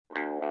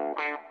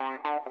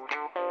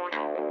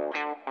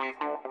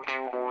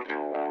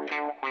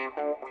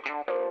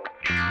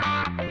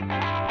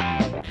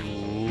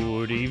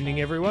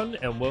everyone,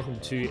 and welcome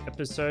to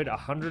episode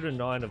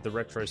 109 of the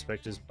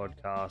Retrospectors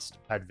podcast,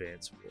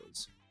 Advance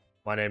Wars.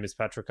 My name is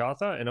Patrick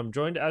Arthur, and I'm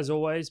joined, as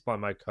always, by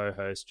my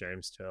co-host,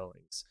 James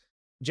Turlings.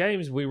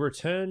 James, we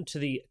return to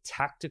the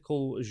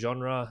tactical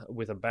genre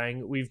with a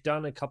bang. We've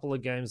done a couple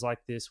of games like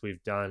this.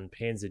 We've done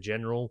Panzer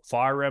General.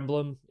 Fire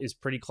Emblem is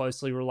pretty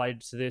closely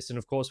related to this, and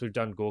of course, we've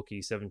done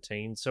Gorky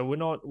 17. So we're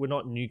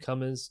not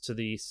newcomers to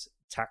this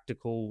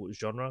tactical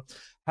genre.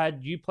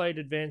 Had you played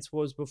Advance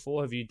Wars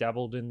before? Have you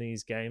dabbled in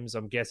these games?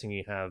 I'm guessing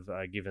you have,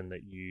 given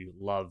that you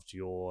loved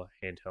your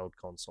handheld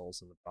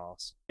consoles in the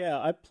past.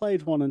 Yeah, I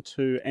played 1 and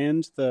 2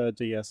 and the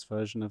DS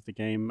version of the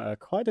game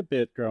quite a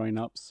bit growing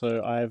up,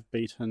 so I've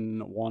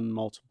beaten 1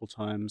 multiple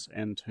times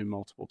and 2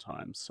 multiple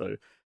times. So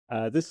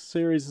this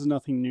series is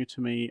nothing new to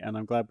me, and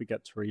I'm glad we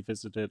get to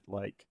revisit it.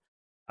 Like,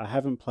 I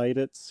haven't played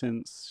it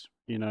since,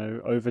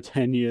 over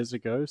 10 years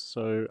ago,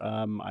 so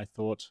I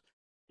thought,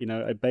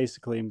 I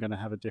basically am going to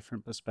have a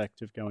different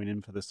perspective going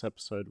in for this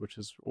episode, which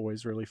is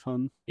always really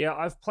fun. Yeah,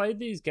 I've played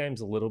these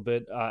games a little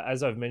bit.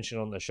 As I've mentioned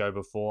on the show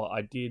before,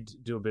 I did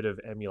do a bit of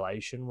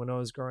emulation when I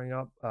was growing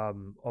up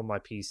on my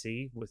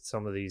PC with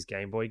some of these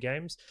Game Boy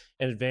games,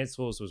 and Advance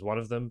Wars was one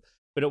of them.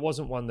 But it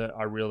wasn't one that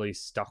I really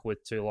stuck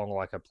with too long.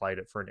 Like, I played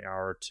it for an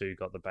hour or two,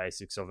 got the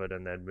basics of it,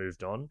 and then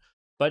moved on.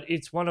 But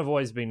it's one I've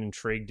always been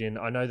intrigued in.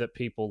 I know that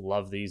people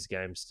love these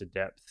games to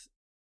death.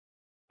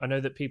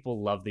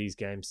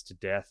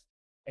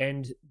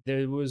 And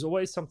there was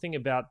always something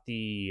about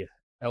the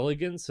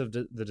elegance of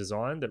the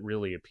design that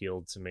really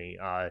appealed to me.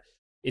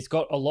 It's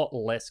got a lot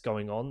less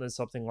going on than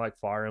something like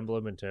Fire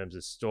Emblem in terms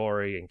of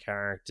story and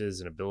characters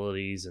and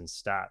abilities and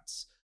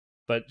stats.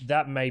 But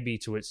that may be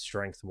to its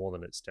strength more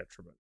than its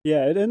detriment.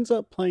 Yeah, it ends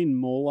up playing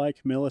more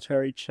like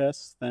military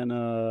chess than,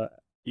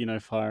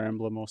 Fire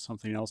Emblem or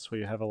something else where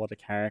you have a lot of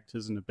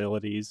characters and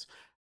abilities.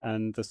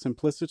 And the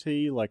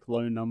simplicity, like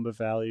low number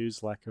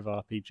values, lack of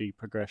RPG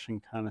progression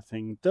kind of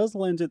thing, does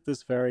lend it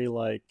this very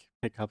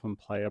pick up and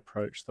play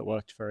approach that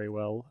worked very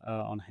well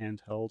on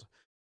handheld.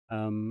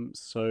 There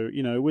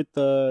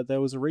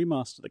was a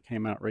remaster that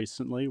came out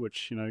recently,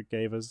 which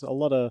gave us a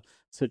lot of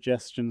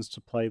suggestions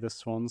to play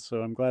this one.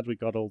 So I'm glad we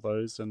got all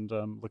those, and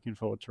looking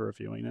forward to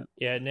reviewing it.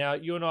 Yeah. Now,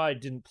 you and I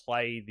didn't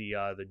play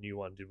the new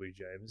one, did we,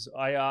 James?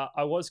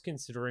 I was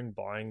considering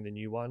buying the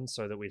new one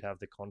so that we'd have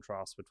the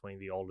contrast between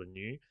the old and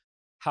new.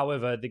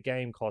 However, the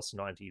game costs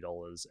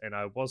 $90, and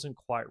I wasn't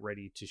quite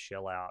ready to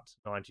shell out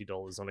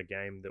 $90 on a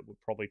game that would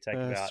probably take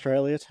about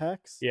Australia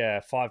tax.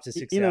 Yeah, 5 to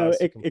 6 hours.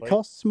 It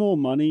costs more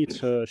money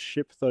to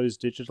ship those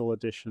digital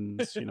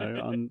editions,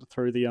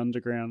 through the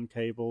underground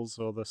cables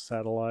or the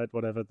satellite,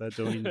 whatever they're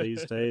doing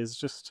these days.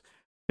 Just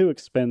too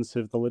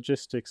expensive. The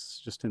logistics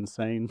just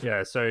insane.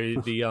 Yeah, so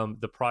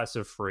the price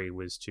of free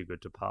was too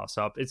good to pass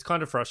up. It's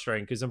kind of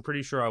frustrating because I'm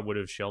pretty sure I would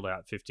have shelled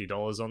out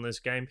 $50 on this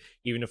game,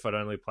 even if I'd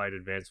only played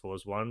Advance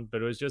Wars 1,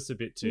 but it was just a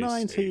bit too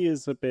 90 steep.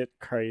 is a bit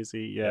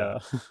crazy, yeah.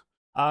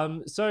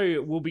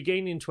 So we'll be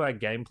getting into our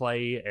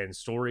gameplay and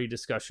story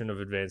discussion of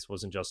Advance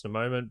Wars in just a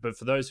moment, but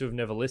for those who have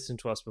never listened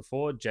to us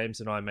before, James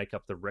and I make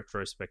up the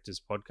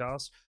Retrospectors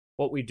podcast.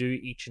 What we do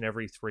each and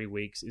every 3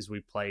 weeks is we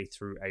play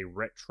through a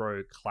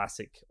retro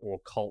classic or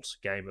cult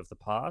game of the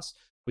past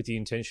with the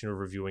intention of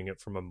reviewing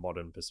it from a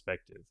modern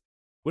perspective.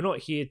 We're not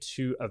here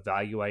to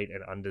evaluate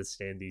and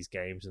understand these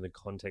games in the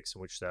context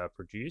in which they are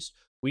produced.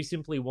 We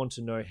simply want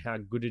to know how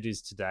good it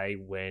is today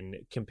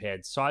when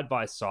compared side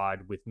by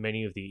side with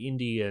many of the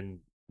indie and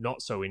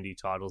not so indie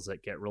titles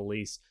that get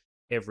released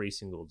every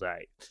single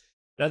day.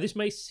 Now, this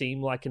may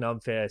seem like an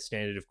unfair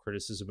standard of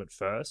criticism at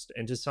first,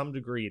 and to some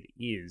degree it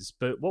is,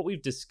 but what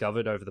we've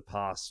discovered over the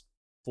past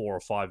 4 or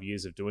 5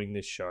 years of doing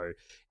this show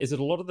is that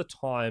a lot of the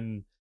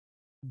time,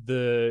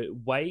 the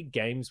way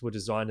games were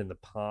designed in the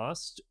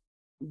past,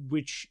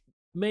 which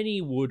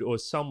many would or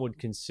some would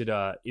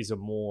consider is a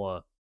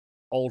more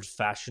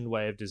old-fashioned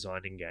way of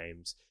designing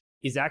games,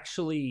 is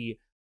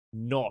actually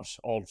not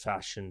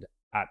old-fashioned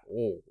at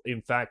all.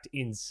 In fact,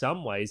 in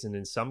some ways and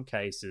in some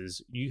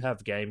cases, you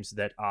have games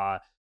that are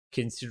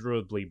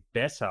considerably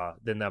better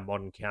than their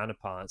modern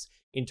counterparts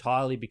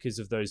entirely because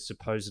of those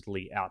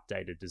supposedly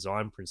outdated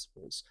design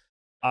principles.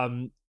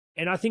 And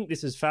I think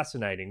this is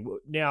fascinating.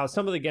 Now,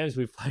 some of the games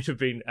we've played have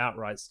been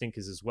outright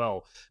stinkers as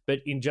well, but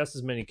in just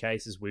as many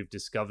cases, we've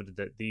discovered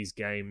that these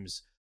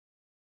games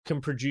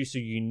can produce a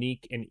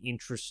unique and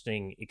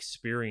interesting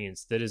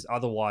experience that is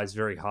otherwise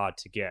very hard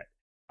to get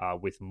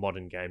with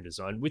modern game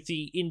design, with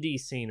the indie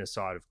scene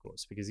aside, of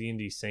course, because the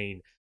indie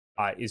scene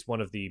is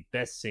one of the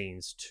best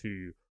scenes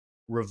to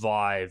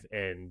revive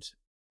and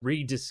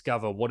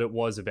rediscover what it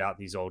was about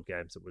these old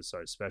games that was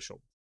so special.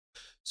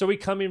 So we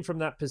come in from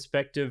that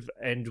perspective,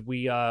 and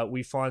we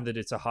find that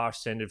it's a harsh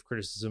standard of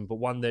criticism, but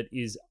one that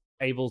is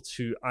able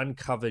to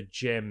uncover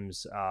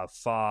gems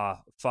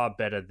far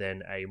better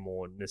than a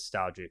more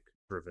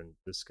nostalgic-driven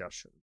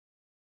discussion.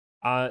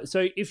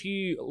 So if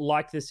you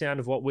like the sound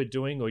of what we're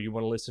doing, or you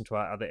want to listen to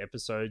our other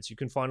episodes, you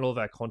can find all of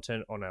our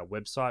content on our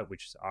website,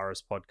 which is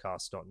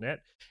rspodcast.net.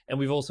 And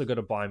we've also got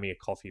a Buy Me a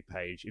Coffee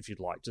page if you'd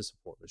like to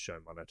support the show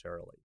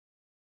monetarily.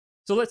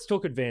 So let's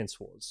talk Advance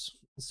Wars.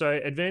 So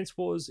Advance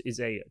Wars is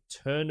a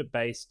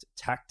turn-based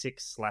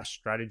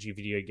tactics/strategy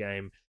video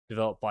game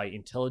developed by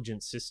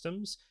Intelligent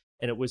Systems,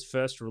 and it was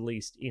first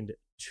released in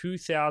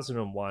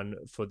 2001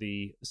 for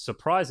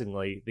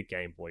surprisingly the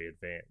Game Boy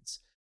Advance.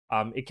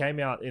 It came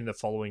out in the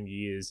following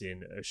years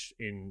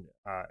in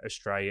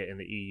Australia and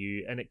the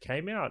EU, and it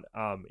came out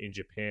in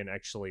Japan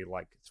actually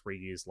like 3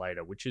 years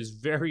later, which is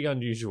very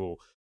unusual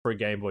for a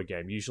Game Boy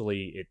game.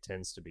 Usually it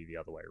tends to be the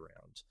other way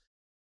around.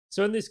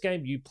 So in this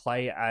game, you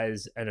play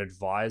as an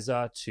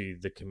advisor to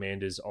the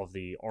commanders of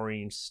the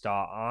Orange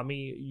Star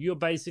Army. You're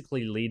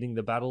basically leading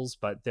the battles,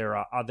 but there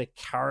are other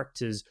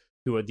characters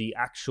who are the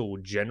actual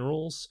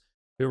generals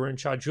who are in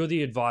charge. You're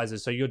the advisor,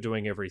 so you're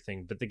doing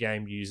everything, but the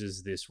game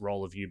uses this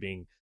role of you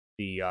being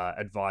the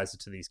advisor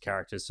to these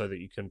characters so that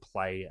you can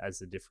play as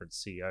the different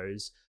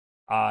COs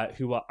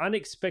who are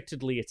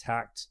unexpectedly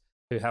attacked,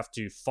 who have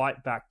to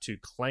fight back to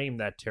claim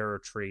that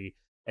territory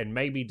and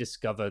maybe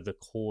discover the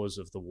cause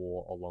of the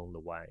war along the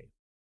way.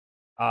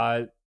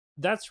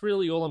 That's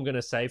really all I'm going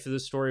to say for the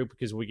story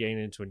because we're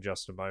getting into it in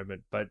just a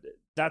moment, but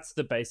that's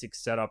the basic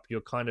setup.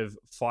 You're kind of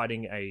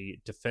fighting a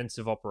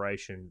defensive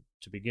operation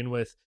to begin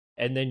with,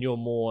 and then you're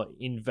more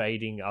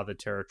invading other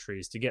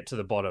territories to get to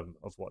the bottom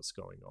of what's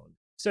going on.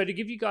 So to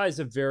give you guys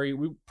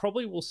we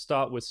probably will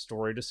start with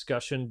story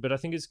discussion, but I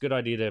think it's a good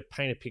idea to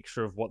paint a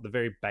picture of what the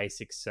very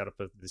basic setup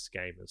of this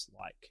game is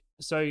like.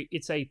 So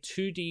it's a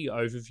 2D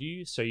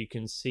overview, so you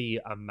can see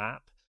a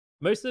map.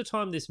 Most of the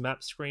time, this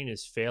map screen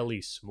is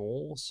fairly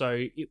small,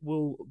 so it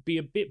will be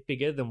a bit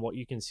bigger than what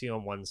you can see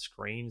on one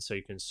screen, so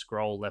you can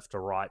scroll left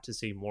or right to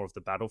see more of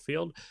the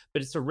battlefield,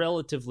 but it's a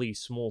relatively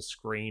small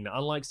screen,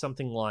 unlike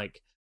something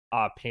like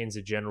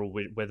Panzer General,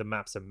 where the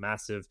maps are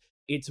massive.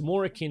 It's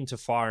more akin to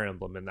Fire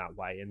Emblem in that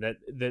way, and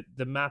that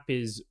the map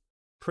is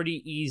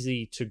pretty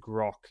easy to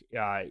grok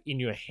in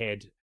your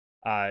head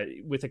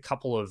with a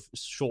couple of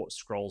short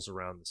scrolls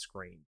around the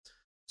screen.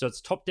 So it's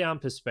top-down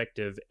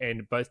perspective,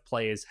 and both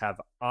players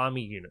have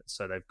army units.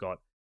 So they've got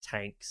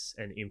tanks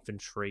and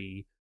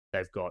infantry.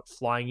 They've got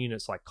flying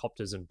units like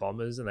copters and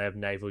bombers, and they have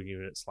naval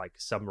units like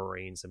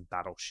submarines and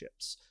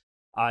battleships.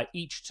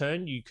 Each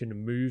turn, you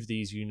can move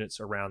these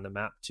units around the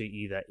map to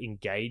either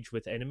engage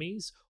with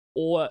enemies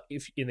or,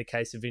 if in the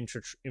case of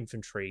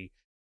infantry,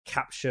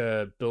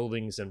 capture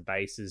buildings and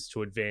bases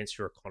to advance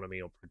your economy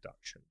or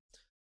production.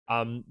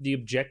 The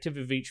objective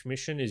of each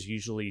mission is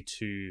usually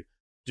to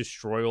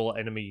destroy all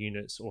enemy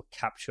units or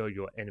capture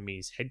your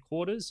enemy's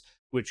headquarters,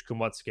 which can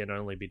once again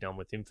only be done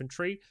with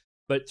infantry.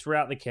 But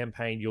throughout the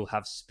campaign, you'll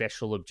have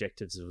special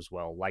objectives as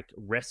well, like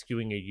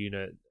rescuing a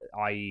unit,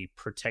 i.e.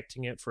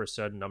 protecting it for a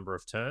certain number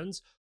of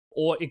turns,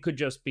 or it could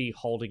just be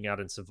holding out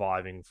and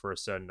surviving for a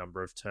certain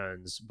number of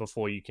turns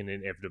before you can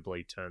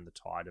inevitably turn the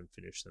tide and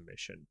finish the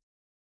mission.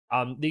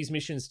 These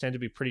missions tend to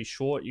be pretty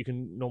short. You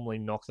can normally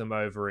knock them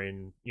over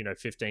in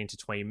 15 to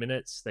 20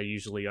 minutes. They're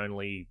usually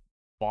only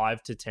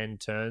 5 to 10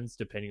 turns,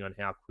 depending on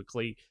how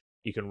quickly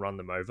you can run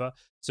them over.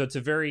 So it's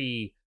a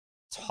very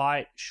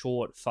tight,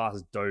 short,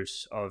 fast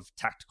dose of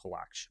tactical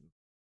action.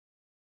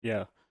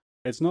 Yeah.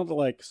 It's not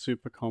like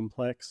super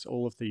complex.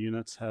 All of the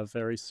units have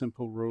very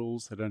simple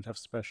rules. They don't have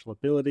special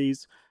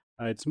abilities.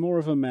 It's more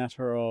of a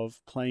matter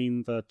of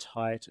playing the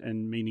tight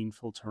and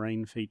meaningful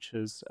terrain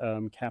features,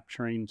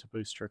 capturing to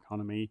boost your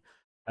economy,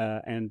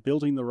 and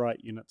building the right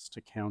units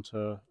to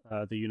counter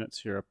the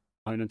units your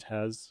opponent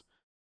has.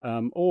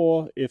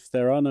 Or if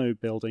there are no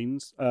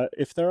buildings,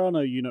 if there are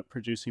no unit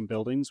producing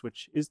buildings,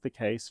 which is the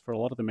case for a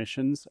lot of the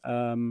missions,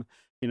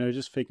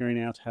 just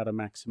figuring out how to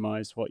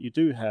maximize what you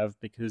do have,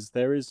 because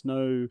there is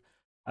no,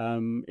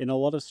 in a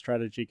lot of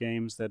strategy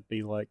games, there'd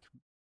be like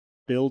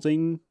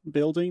building,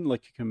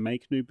 like you can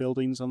make new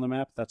buildings on the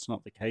map. That's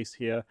not the case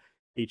here.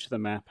 Each of the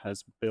map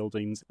has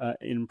buildings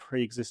in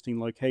pre-existing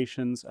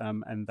locations,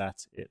 and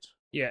that's it.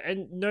 Yeah,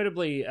 and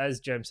notably, as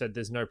James said,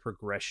 there's no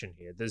progression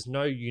here. There's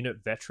no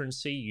unit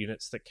veterancy,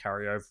 units that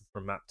carry over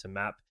from map to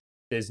map.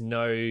 There's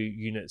no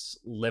units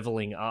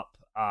leveling up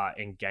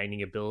and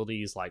gaining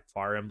abilities like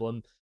Fire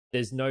Emblem.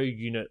 There's no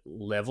unit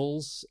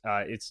levels.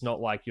 It's not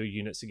like your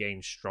units are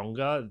getting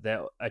stronger.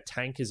 A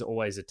tank is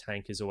always a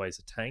tank is always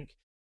a tank.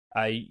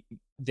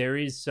 There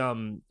is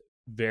some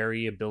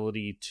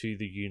variability to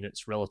the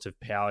unit's relative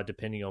power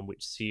depending on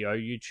which CO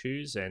you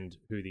choose and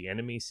who the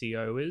enemy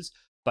CO is.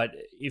 But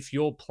if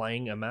you're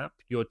playing a map,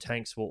 your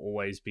tanks will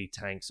always be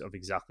tanks of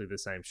exactly the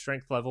same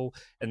strength level,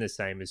 and the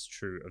same is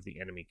true of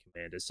the enemy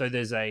commanders. So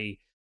there's a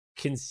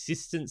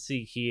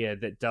consistency here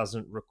that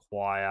doesn't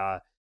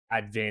require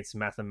advanced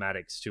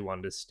mathematics to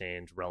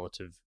understand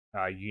relative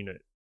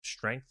unit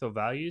strength or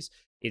values.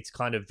 It's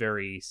kind of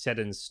very set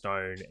in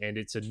stone, and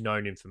it's a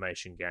known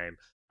information game.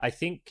 I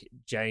think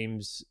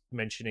James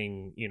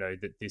mentioning,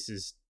 that this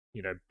is,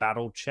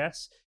 battle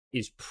chess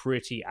is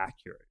pretty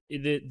accurate.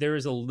 There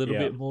is a little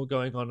bit more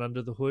going on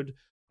under the hood,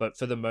 but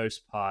for the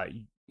most part,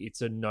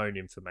 it's a known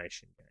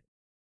information game.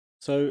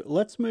 So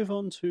let's move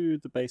on to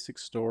the basic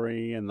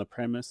story and the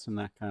premise and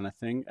that kind of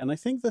thing. And I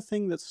think the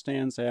thing that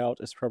stands out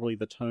is probably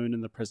the tone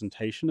and the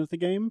presentation of the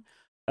game.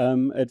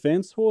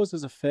 Advance Wars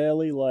is a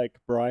fairly like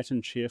bright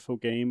and cheerful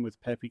game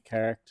with peppy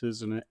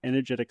characters and an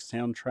energetic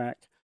soundtrack.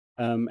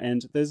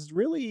 And there's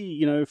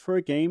really, for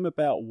a game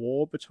about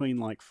war between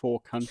like four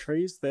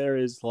countries, there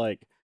is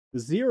like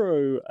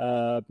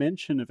zero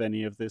mention of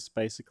any of this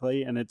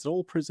basically, and it's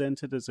all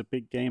presented as a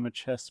big game of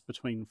chess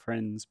between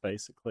friends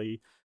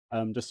basically,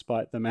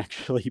 despite them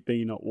actually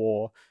being at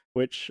war.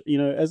 Which,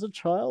 as a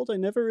child, I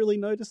never really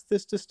noticed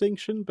this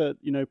distinction, but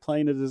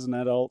playing it as an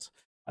adult,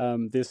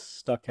 this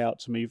stuck out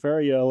to me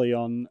very early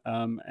on,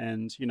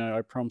 and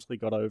I promptly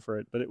got over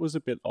it, but it was a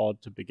bit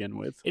odd to begin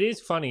with. It is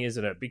funny,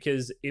 isn't it?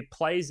 Because it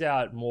plays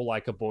out more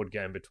like a board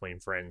game between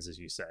friends, as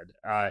you said.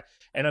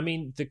 And I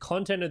mean, the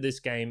content of this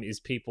game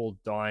is people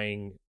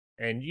dying,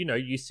 and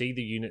you see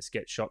the units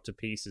get shot to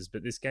pieces,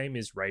 but this game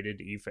is rated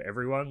E for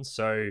everyone,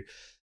 so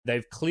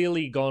they've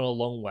clearly gone a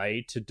long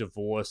way to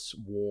divorce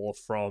war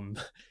from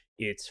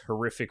its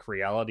horrific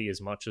reality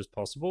as much as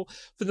possible.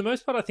 For the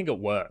most part, I think it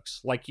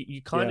works. Like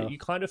you kind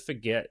of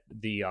forget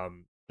the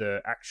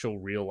actual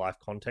real life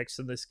context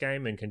of this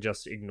game and can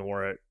just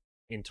ignore it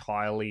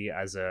entirely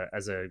as a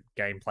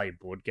gameplay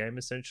board game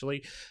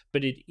essentially.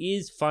 But it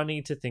is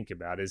funny to think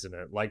about, isn't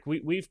it? Like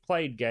we've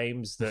played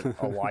games that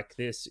are like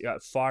this.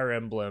 Fire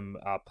Emblem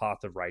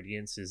Path of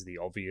Radiance is the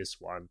obvious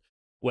one,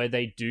 where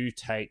they do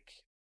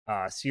take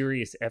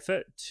serious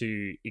effort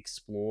to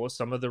explore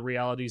some of the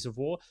realities of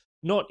war,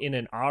 not in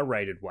an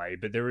R-rated way,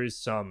 but there is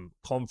some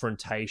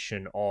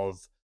confrontation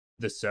of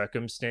the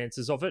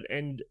circumstances of it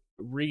and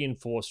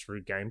reinforced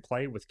through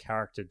gameplay with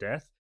character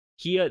death.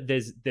 Here,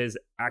 there's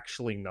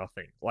actually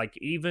nothing. Like,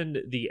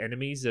 even the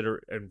enemies that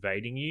are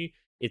invading you,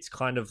 it's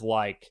kind of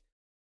like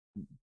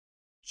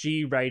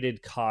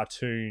G-rated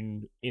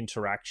cartoon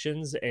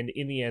interactions, and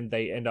in the end,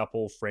 they end up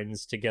all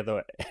friends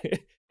together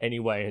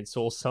anyway. It's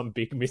all some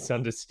big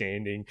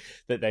misunderstanding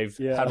that they've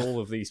had all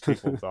of these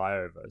people die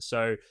over.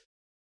 So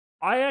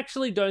I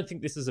actually don't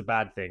think this is a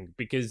bad thing,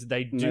 because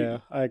they do. Yeah,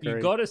 I agree.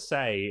 You got to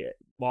say,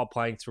 while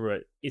playing through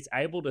it, it's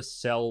able to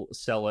sell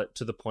it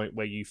to the point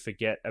where you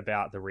forget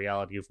about the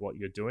reality of what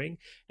you're doing.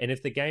 And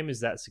if the game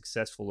is that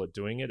successful at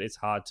doing it, it's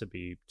hard to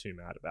be too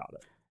mad about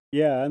it.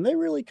 Yeah, and they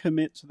really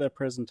commit to their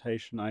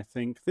presentation, I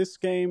think. This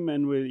game,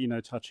 and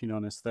we're touching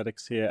on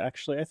aesthetics here,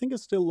 actually, I think it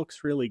still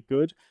looks really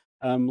good.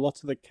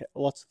 Lots of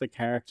the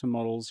character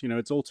models,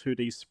 it's all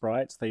 2D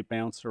sprites. They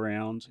bounce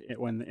around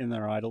when in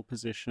their idle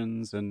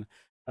positions, and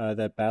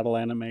their battle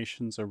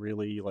animations are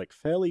really like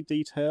fairly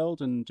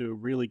detailed and do a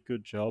really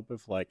good job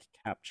of like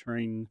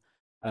capturing,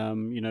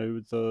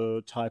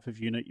 the type of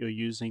unit you're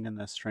using and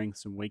their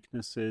strengths and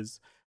weaknesses.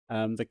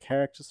 The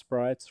character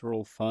sprites are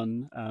all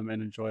fun and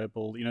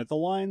enjoyable. The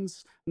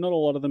lines, not a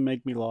lot of them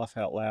make me laugh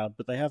out loud,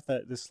 but they have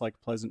this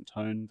like pleasant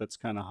tone that's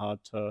kind of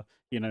hard to,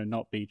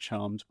 not be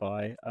charmed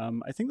by.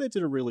 I think they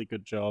did a really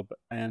good job,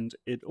 and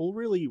it all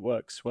really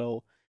works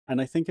well.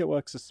 And I think it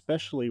works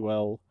especially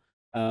well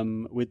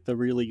with the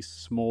really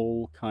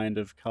small kind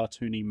of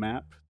cartoony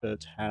map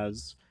that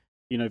has,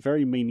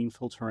 very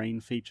meaningful terrain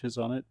features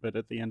on it, but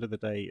at the end of the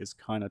day is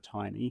kind of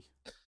tiny.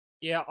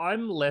 Yeah,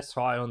 I'm less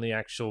high on the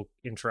actual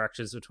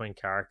interactions between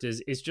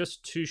characters. It's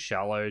just too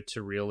shallow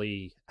to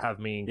really have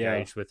me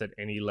engaged with at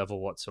any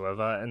level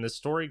whatsoever. And the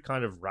story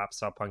kind of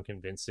wraps up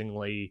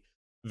unconvincingly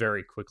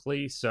very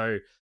quickly. So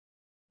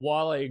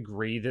while I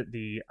agree that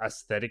the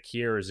aesthetic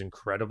here is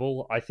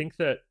incredible, I think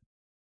that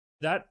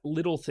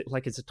little thing,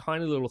 like it's a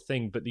tiny little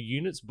thing, but the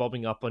units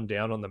bobbing up and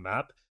down on the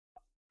map,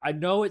 I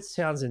know it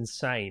sounds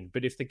insane,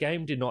 but if the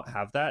game did not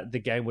have that, the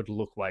game would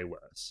look way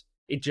worse.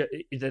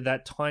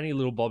 That tiny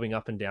little bobbing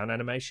up and down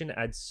animation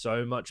adds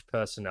so much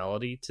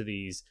personality to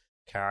these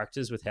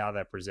characters with how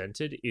they're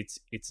presented.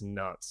 It's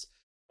nuts.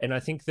 And I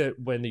think that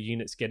when the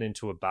units get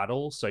into a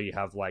battle, so you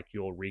have like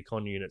your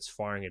recon units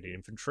firing at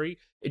infantry,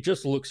 it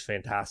just looks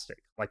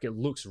fantastic. Like it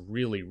looks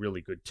really, really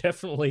good.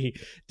 Definitely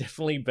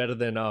better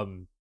than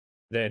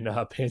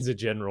Panzer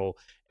General.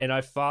 And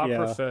I far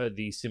prefer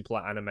the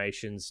simpler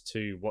animations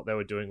to what they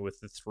were doing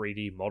with the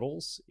 3D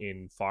models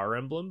in Fire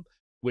Emblem,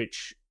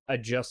 which are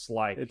just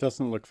like... It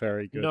doesn't look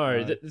very good.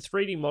 No, the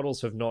 3D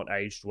models have not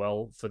aged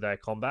well for their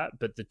combat,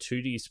 but the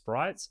 2D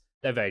sprites,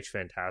 they've aged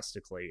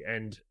fantastically.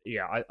 And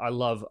yeah, I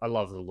love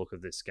the look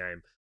of this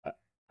game. I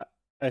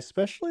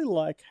especially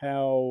like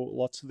how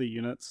lots of the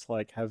units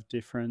like have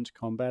different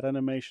combat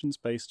animations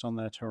based on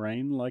their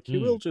terrain. Like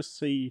you will just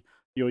see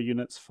your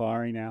units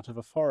firing out of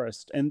a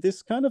forest. And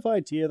this kind of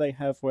idea they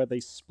have where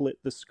they split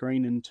the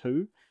screen in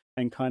two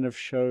and kind of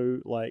show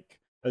like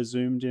a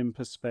zoomed in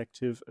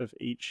perspective of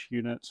each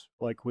unit,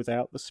 like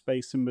without the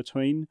space in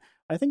between.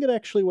 I think it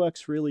actually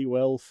works really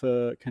well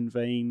for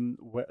conveying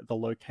the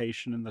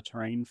location and the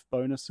terrain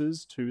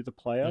bonuses to the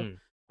player.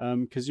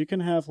 Because you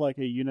can have like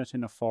a unit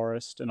in a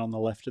forest, and on the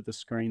left of the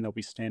screen, they'll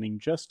be standing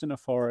just in a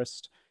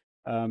forest,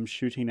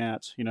 shooting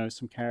at,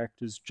 some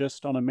characters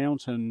just on a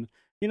mountain.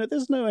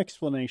 There's no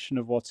explanation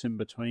of what's in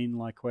between,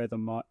 like where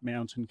the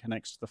mountain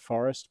connects to the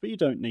forest, but you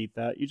don't need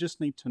that. You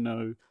just need to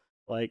know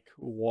like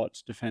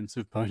what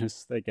defensive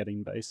bonus they're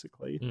getting,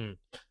 basically.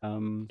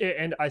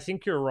 And I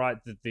think you're right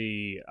that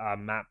the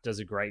map does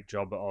a great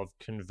job of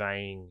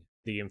conveying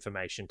the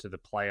information to the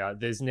player.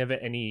 There's never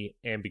any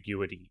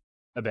ambiguity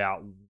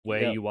about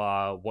where you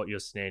are, what you're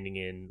standing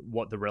in,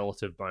 what the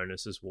relative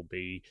bonuses will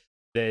be.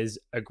 There's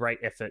a great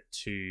effort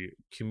to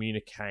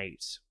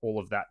communicate all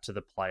of that to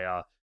the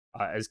player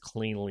as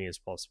cleanly as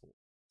possible.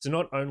 So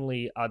not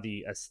only are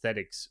the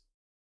aesthetics,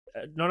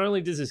 not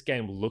only does this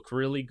game look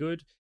really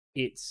good,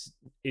 it's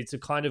a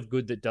kind of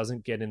good that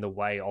doesn't get in the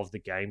way of the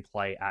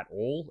gameplay at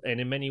all, and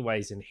in many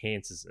ways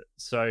enhances it.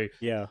 So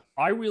Yeah.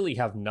 I really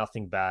have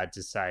nothing bad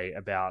to say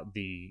about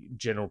the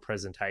general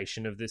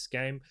presentation of this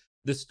game.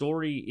 The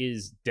story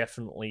is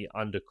definitely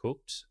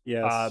undercooked.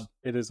 Yes,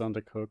 it is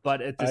undercooked.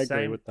 But at I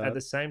agree with at that.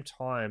 the same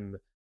time,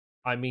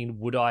 I mean,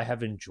 would I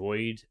have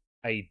enjoyed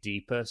a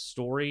deeper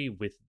story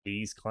with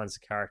these kinds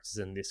of characters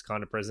and this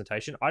kind of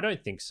presentation? I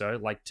don't think so.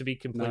 Like, to be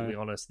completely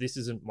No. honest, this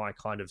isn't my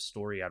kind of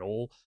story at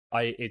all.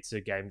 It's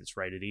a game that's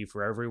rated E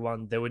for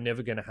everyone. They were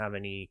never going to have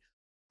any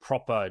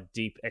proper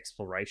deep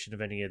exploration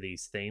of any of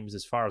these themes,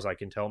 as far as I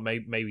can tell.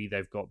 Maybe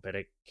they've got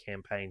better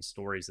campaign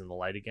stories in the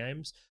later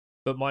games,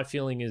 but my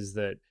feeling is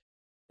that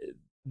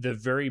the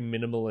very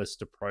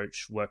minimalist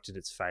approach worked in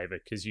its favor,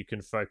 because you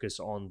can focus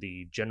on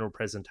the general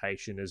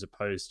presentation as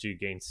opposed to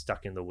getting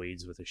stuck in the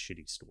weeds with a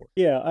shitty story.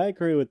 Yeah, I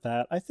agree with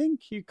that. I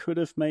think you could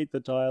have made the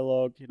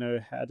dialogue,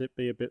 had it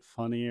be a bit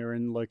funnier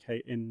and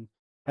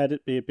had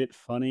it be a bit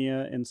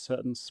funnier in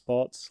certain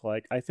spots.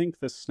 Like, I think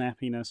the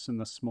snappiness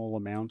and the small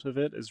amount of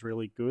it is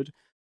really good.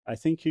 I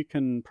think you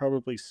can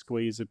probably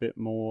squeeze a bit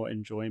more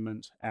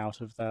enjoyment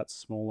out of that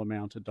small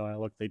amount of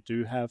dialogue they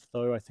do have,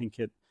 though. I think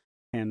it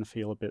can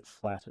feel a bit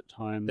flat at The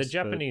times,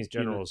 Japanese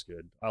general is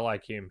good. I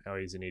like him, how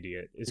he's an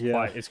idiot. It's yeah,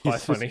 quite he's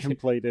just funny. a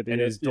complete idiot.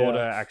 And his daughter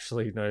yeah.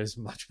 actually knows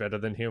much better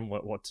than him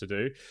what to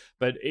do.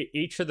 But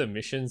each of the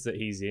missions that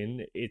he's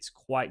in, it's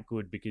quite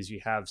good because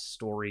you have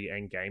story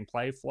and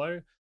gameplay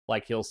flow.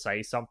 Like, he'll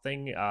say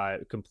something,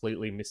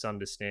 completely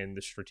misunderstand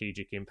the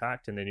strategic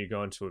impact, and then you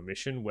go into a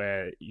mission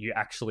where you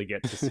actually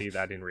get to see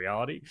that in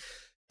reality.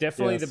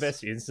 Definitely the Yes.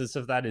 best instance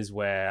of that is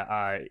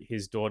where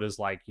his daughter's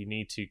like, you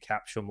need to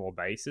capture more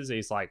bases.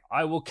 He's like,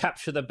 I will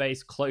capture the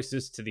base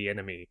closest to the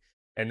enemy.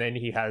 And then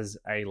he has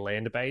a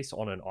land base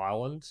on an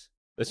island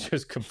that's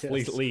just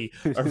completely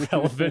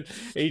irrelevant.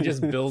 He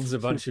just builds a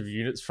bunch of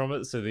units from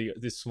it. So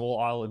this small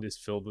island is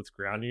filled with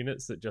ground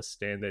units that just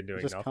stand there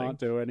doing Just nothing. can't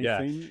do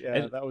anything.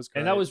 Yeah, that was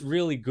great. And that was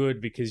really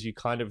good because you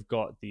kind of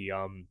got the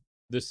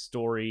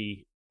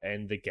story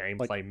and the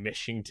gameplay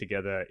meshing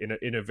together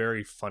in a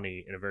very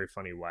funny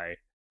way.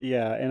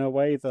 Yeah, in a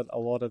way that a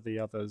lot of the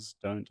others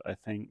don't, I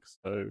think.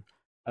 So,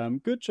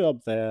 good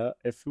job there.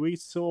 If we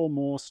saw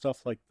more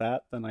stuff like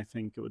that, then I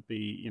think it would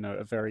be,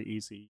 a very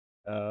easy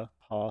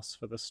pass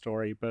for the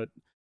story. But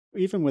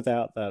even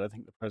without that, I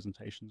think the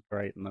presentation's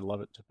great and I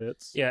love it to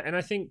bits. Yeah, and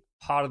I think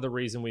part of the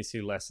reason we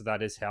see less of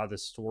that is how the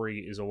story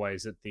is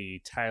always at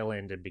the tail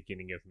end and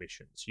beginning of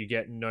missions. You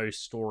get no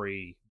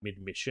story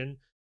mid-mission,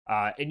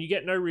 and you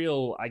get no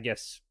real, I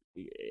guess,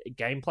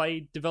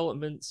 gameplay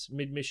developments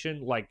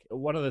mid-mission. Like,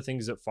 one of the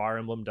things that Fire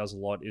Emblem does a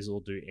lot is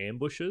it'll do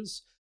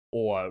ambushes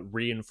or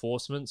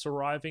reinforcements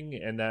arriving,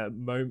 and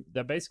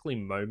they're basically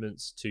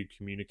moments to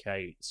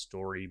communicate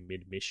story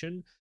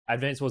mid-mission.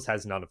 Advance Wars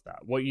has none of that.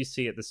 What you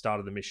see at the start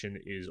of the mission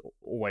is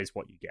always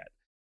what you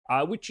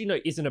get, which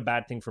isn't a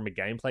bad thing from a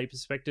gameplay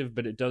perspective,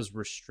 but it does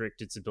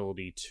restrict its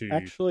ability to.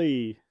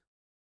 Actually,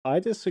 I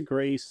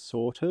disagree,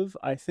 sort of.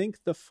 I think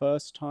the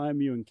first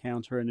time you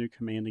encounter a new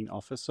commanding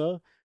officer,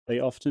 they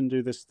often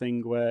do this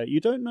thing where you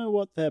don't know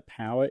what their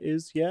power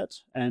is yet,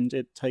 and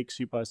it takes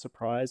you by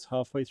surprise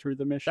halfway through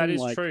the mission. That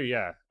is true,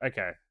 yeah.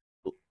 Okay.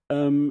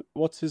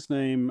 What's his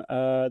name?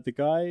 The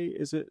guy,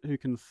 is it, who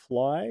can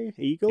fly?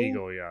 Eagle?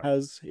 Eagle, yeah.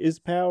 Has his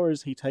power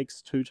is he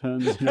takes 2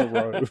 turns in a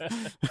row.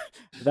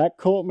 That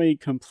caught me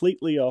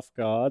completely off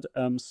guard.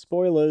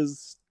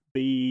 Spoilers,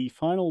 the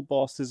final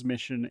boss's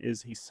mission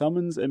is he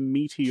summons a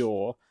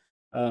meteor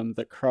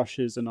that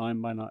crushes a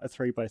 9x9, a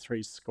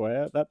 3x3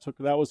 square. That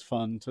was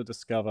fun to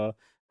discover.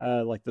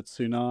 Like the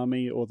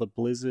tsunami or the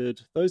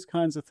blizzard, those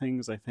kinds of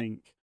things I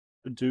think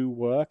do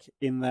work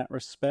in that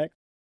respect.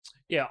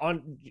 Yeah,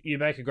 you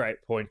make a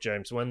great point,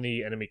 James. When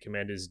the enemy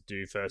commanders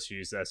do first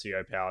use their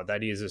CO power,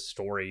 that is a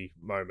story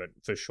moment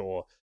for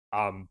sure.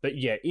 But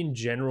yeah, in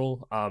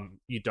general,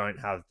 you don't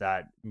have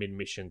that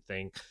mid-mission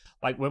thing.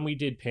 Like, when we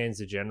did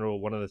Panzer General,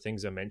 one of the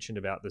things I mentioned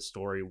about the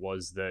story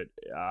was that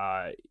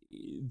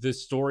the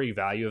story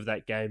value of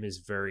that game is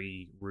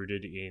very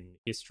rooted in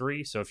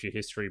history. So if you're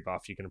history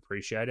buff, you can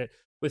appreciate it.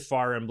 With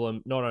Fire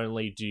Emblem, not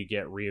only do you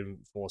get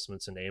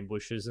reinforcements and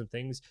ambushes and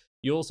things,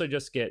 you also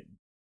just get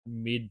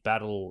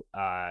mid-battle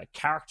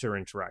character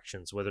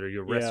interactions, whether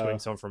you're rescuing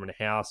someone from a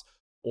house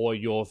or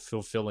you're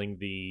fulfilling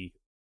the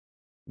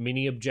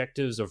mini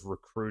objectives of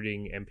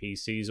recruiting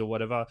NPCs or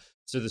whatever.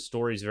 So the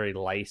story is very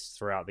laced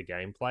throughout the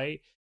gameplay.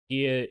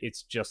 Here,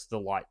 it's just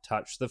the light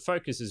touch. The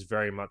focus is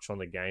very much on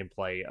the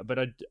gameplay, but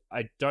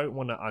I don't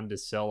want to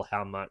undersell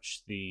how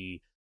much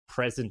the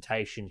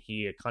presentation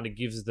here kind of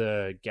gives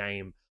the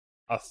game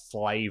a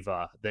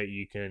flavor that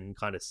you can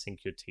kind of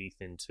sink your teeth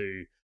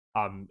into.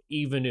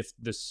 Even if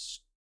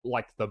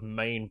like the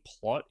main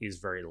plot is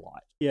very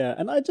light. Yeah,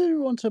 and I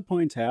do want to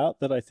point out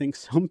that I think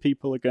some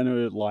people are going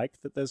to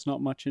like that there's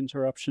not much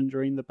interruption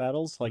during the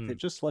battles. Like, it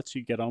just lets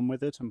you get on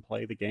with it and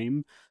play the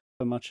game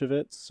for much of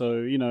it.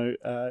 So,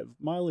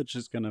 mileage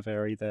is going to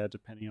vary there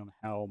depending on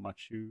how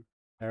much you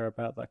care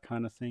about that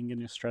kind of thing in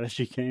your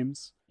strategy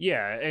games.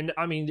 Yeah, and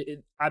I mean,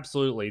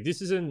 absolutely.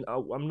 This isn't.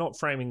 I'm not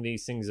framing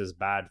these things as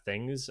bad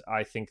things.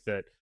 I think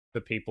that for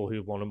people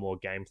who want a more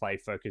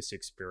gameplay focused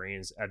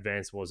experience,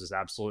 Advance Wars is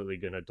absolutely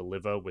going to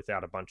deliver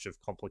without a bunch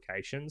of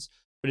complications.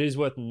 But it is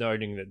worth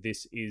noting that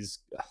this is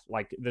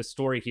like the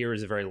story here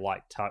is a very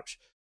light touch.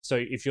 So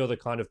if you're the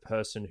kind of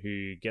person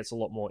who gets a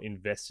lot more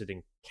invested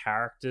in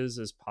characters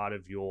as part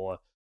of your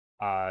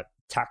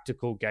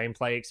tactical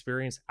gameplay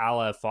experience, a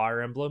la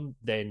Fire Emblem,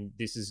 then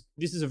this is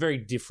a very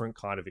different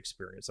kind of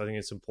experience. I think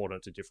it's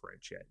important to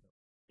differentiate them.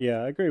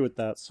 Yeah, I agree with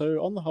that.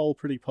 So on the whole,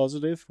 pretty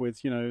positive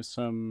with,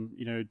 some,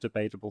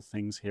 debatable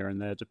things here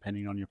and there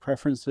depending on your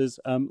preferences.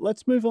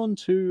 Let's move on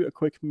to a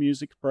quick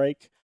music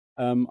break.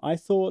 I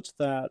thought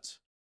that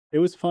it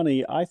was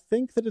funny. I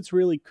think that it's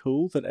really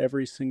cool that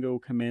every single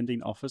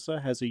commanding officer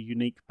has a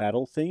unique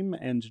battle theme,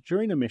 and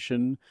during a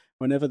mission,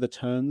 whenever the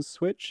turns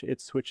switch, it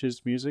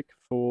switches music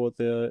for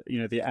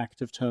the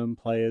active turn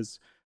player's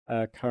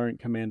current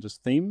commander's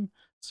theme.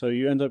 So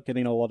you end up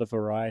getting a lot of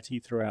variety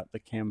throughout the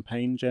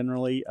campaign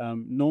generally.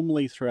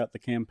 Normally throughout the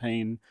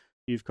campaign,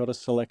 you've got a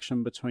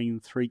selection between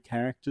 3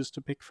 characters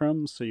to pick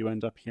from, so you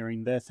end up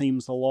hearing their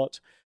themes a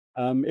lot.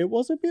 It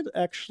was a bit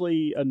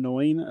actually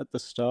annoying at the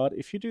start.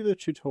 If you do the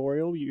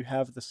tutorial, you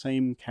have the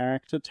same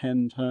character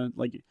 10 turn,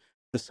 like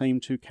the same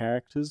 2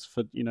 characters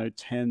for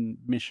 10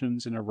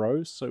 missions in a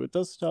row, so it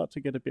does start to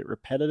get a bit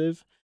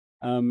repetitive.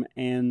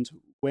 And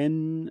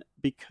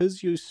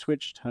because you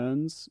switch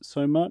turns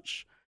so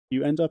much,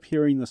 you end up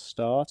hearing the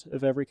start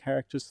of every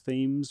character's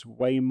themes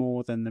way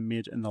more than the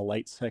mid and the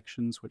late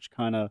sections, which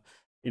kind of,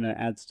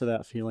 adds to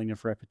that feeling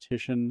of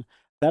repetition.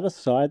 That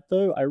aside,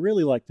 though, I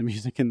really like the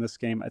music in this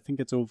game. I think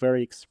it's all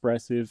very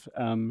expressive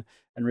and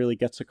really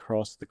gets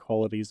across the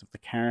qualities of the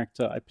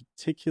character. I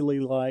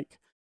particularly like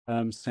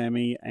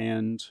Sammy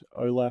and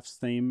Olaf's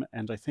theme,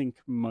 and I think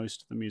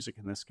most of the music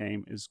in this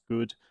game is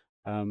good.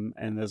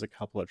 And there's a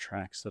couple of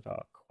tracks that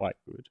are quite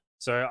good.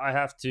 So I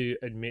have to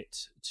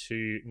admit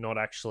to not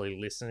actually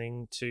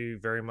listening to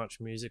very much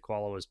music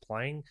while I was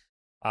playing.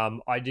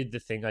 I did the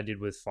thing I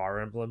did with Fire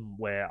Emblem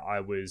where I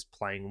was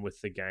playing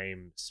with the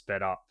game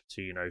sped up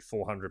to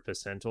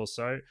 400% or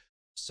so.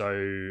 So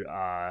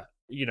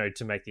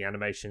to make the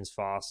animations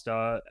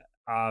faster.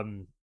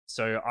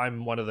 So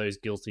I'm one of those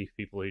guilty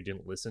people who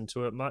didn't listen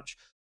to it much.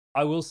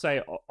 I will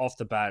say off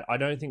the bat, I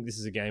don't think this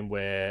is a game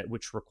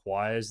which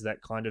requires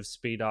that kind of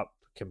speed up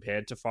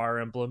compared to Fire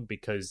Emblem,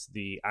 because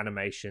the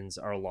animations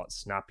are a lot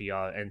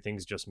snappier and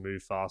things just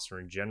move faster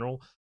in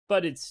general.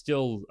 But it's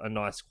still a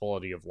nice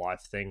quality of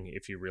life thing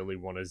if you really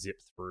want to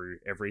zip through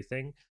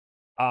everything.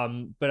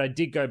 But I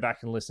did go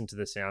back and listen to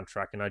the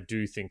soundtrack, and I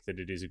do think that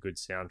it is a good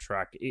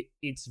soundtrack.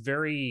 It's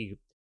very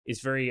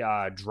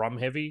drum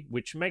heavy,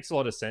 which makes a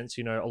lot of sense.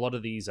 A lot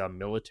of these are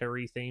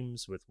military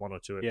themes with one or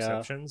two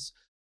exceptions.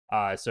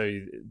 So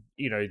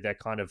they're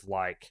kind of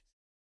like,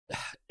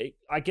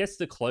 I guess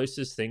the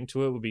closest thing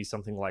to it would be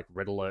something like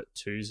Red Alert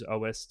 2's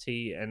OST,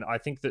 and I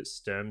think that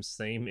Sturm's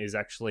theme is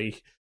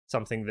actually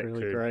something that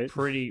really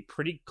could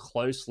pretty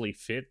closely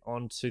fit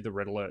onto the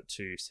Red Alert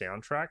 2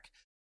 soundtrack.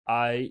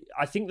 I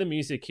think the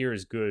music here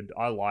is good.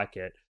 I like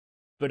it,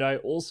 but I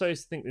also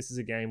think this is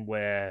a game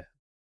where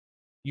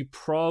you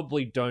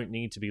probably don't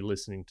need to be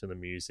listening to the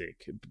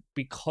music,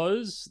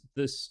 because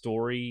the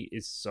story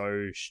is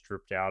so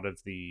stripped out of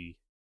the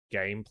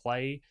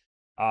gameplay.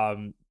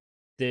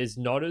 There's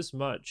not as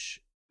much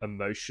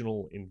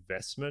emotional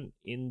investment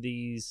in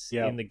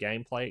in the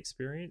gameplay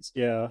experience.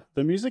 Yeah,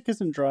 the music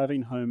isn't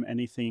driving home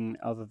anything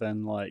other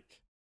than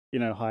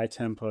high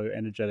tempo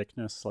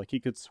energeticness. Like, you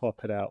could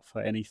swap it out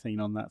for anything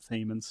on that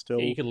theme and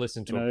still You could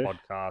listen to a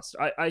podcast.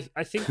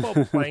 I think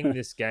while playing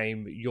this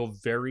game, you're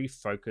very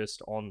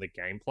focused on the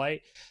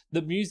gameplay.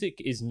 The music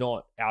is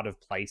not out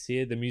of place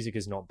here. The music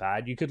is not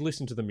bad. You could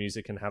listen to the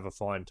music and have a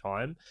fine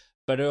time.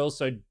 But I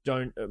also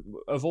don't,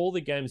 of all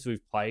the games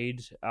we've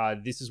played,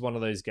 this is one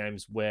of those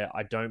games where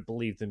I don't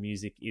believe the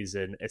music is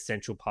an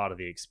essential part of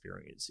the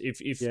experience.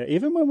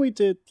 Even when we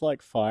did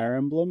Fire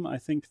Emblem, I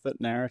think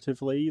that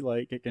narratively,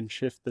 it can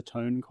shift the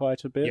tone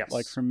quite a bit,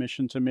 from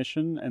mission to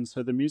mission, and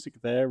so the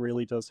music there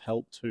really does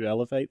help to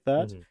elevate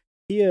that. Mm-hmm.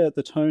 Here,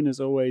 the tone is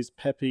always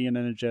peppy and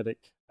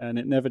energetic, and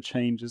it never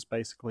changes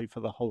basically for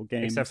the whole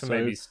game. Except for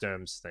maybe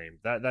Sturm's theme.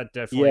 That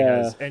definitely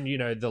has. And,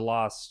 the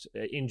last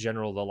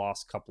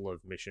couple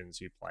of missions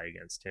you play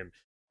against him,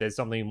 there's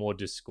something more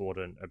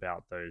discordant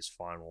about those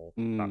final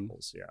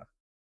battles, yeah.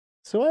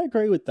 So I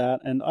agree with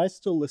that, and I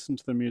still listen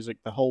to the music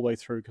the whole way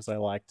through because I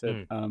liked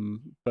it.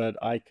 But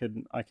I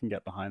can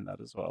get behind that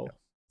as well.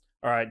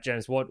 Yeah. All right,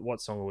 James, what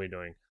song are we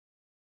doing?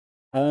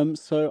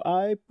 So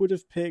I would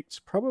have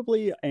picked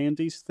probably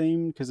Andy's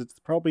theme because it's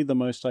probably the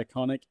most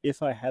iconic. If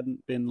that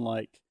hadn't been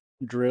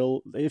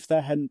drilled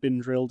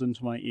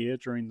into my ear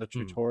during the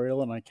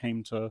tutorial, and I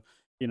came to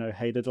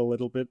hated a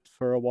little bit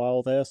for a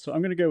while there. So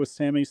I'm going to go with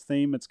Sammy's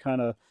theme. It's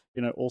kind of,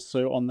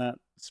 also on that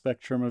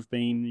spectrum of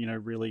being,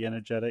 really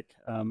energetic.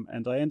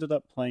 And I ended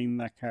up playing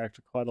that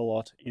character quite a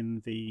lot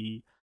in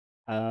the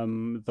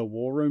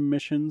war room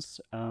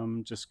missions,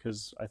 just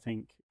because I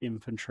think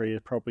infantry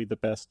are probably the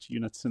best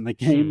units in the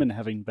game, and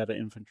having better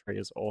infantry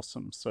is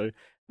awesome. So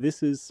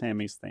this is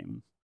Sammy's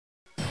theme.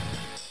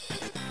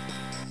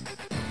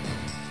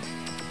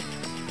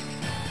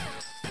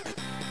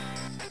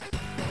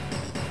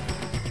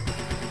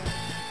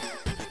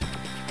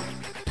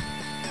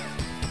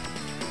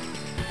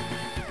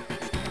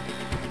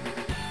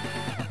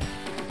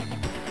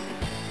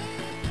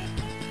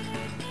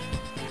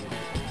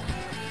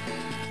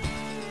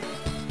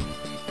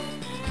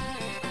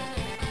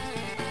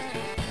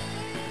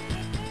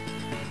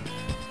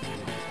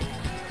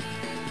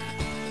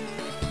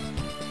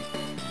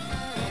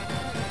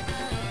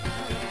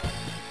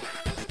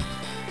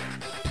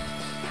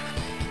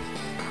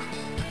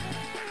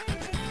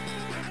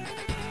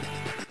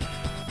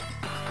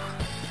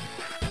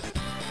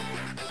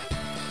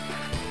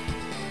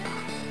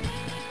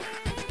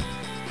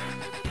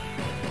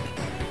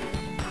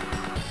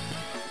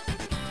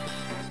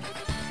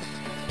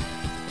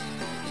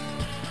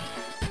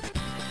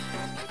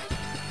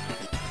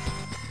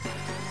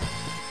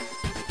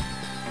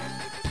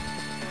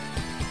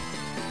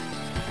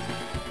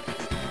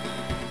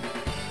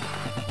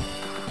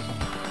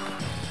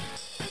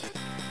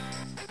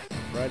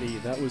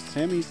 Alrighty, that was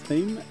Sammy's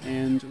theme,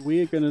 and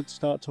we are going to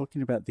start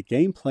talking about the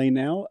gameplay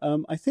now.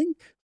 I think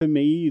for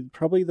me,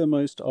 probably the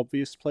most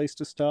obvious place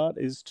to start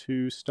is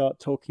to start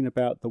talking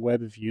about the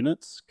web of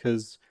units,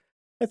 because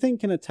I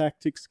think in a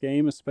tactics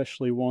game,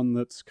 especially one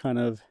that's kind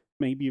of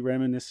maybe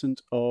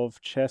reminiscent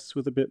of chess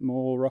with a bit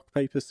more rock,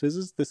 paper,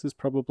 scissors, this is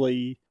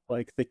probably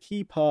like the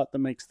key part that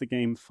makes the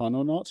game fun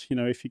or not.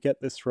 If you get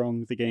this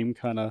wrong, the game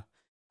kind of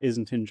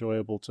isn't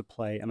enjoyable to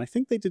play, and I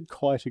think they did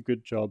quite a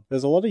good job.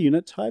 There's a lot of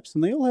unit types,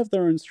 and they all have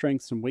their own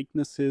strengths and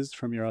weaknesses,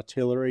 from your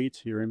artillery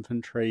to your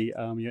infantry,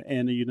 your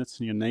air units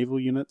and your naval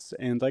units,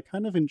 and I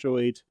kind of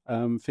enjoyed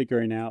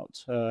figuring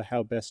out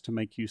how best to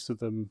make use of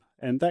them,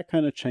 and that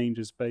kind of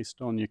changes based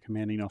on your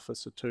commanding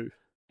officer too.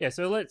 Yeah,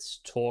 so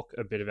let's talk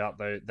a bit about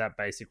that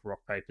basic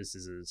rock, paper,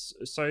 scissors.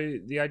 So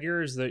the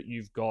idea is that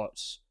you've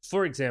got,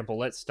 for example,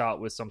 let's start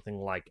with something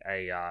like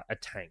a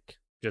tank,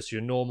 just your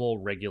normal,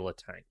 regular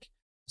tank.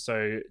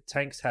 So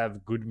tanks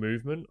have good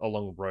movement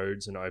along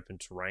roads and open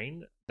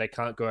terrain. They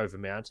can't go over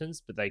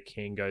mountains, but they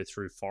can go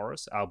through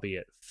forests,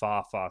 albeit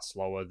far, far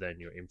slower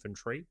than your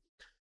infantry.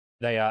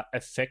 They are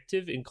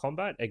effective in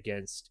combat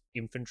against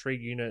infantry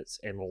units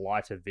and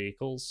lighter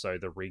vehicles, so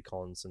the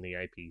recons and the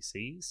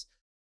APCs.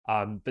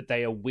 But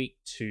they are weak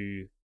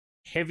to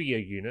heavier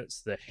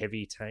units, the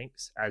heavy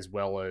tanks, as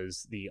well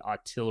as the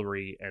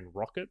artillery and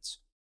rockets.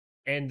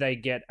 And they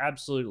get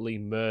absolutely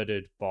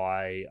murdered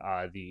by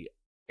the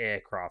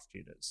aircraft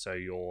units, so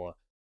your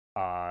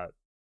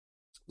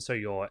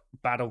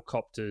battle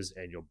copters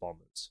and your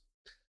bombers.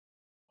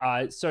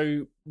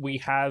 So we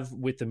have,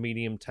 with the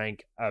medium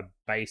tank, a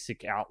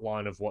basic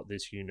outline of what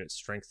this unit's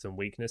strengths and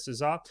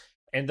weaknesses are,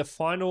 and the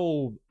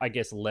final, I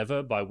guess,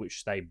 lever by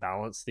which they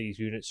balance these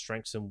unit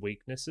strengths and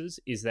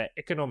weaknesses is their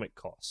economic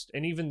cost.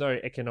 And even though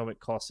economic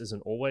cost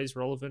isn't always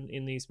relevant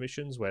in these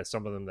missions, where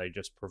some of them they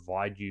just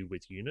provide you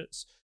with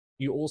units,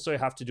 you also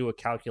have to do a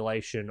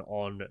calculation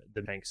on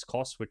the tank's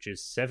cost, which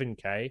is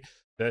 7k,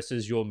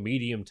 versus your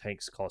medium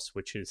tank's cost,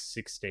 which is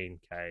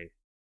 16k.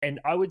 And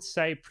I would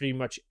say pretty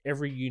much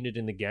every unit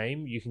in the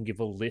game, you can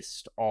give a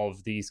list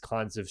of these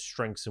kinds of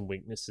strengths and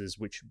weaknesses,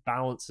 which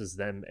balances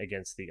them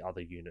against the other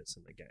units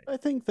in the game. I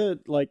think that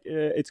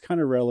it's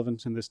kind of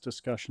relevant in this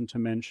discussion to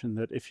mention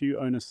that if you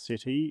own a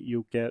city,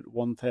 you'll get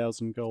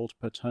 1,000 gold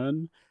per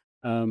turn.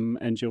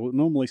 And you'll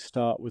normally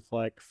start with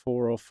like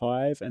 4 or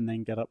 5 and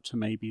then get up to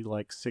maybe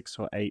like 6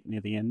 or 8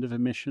 near the end of a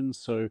mission.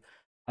 So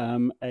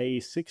a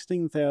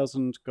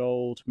 16,000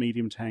 gold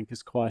medium tank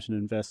is quite an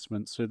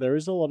investment. So there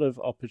is a lot of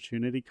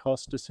opportunity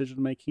cost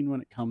decision making when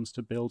it comes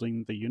to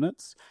building the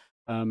units.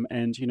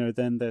 And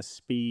then their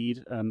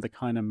speed, the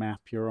kind of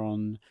map you're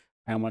on,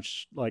 how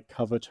much like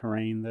cover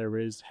terrain there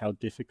is, how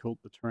difficult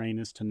the terrain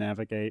is to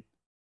navigate,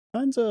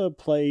 kinds of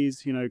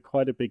plays,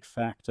 quite a big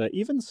factor.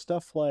 Even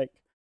stuff like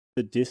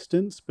the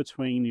distance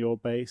between your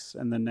base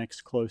and the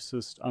next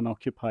closest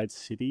unoccupied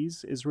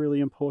cities is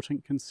really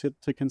important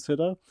to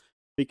consider,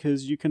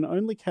 because you can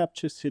only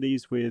capture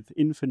cities with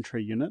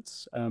infantry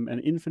units,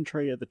 and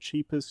infantry are the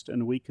cheapest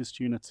and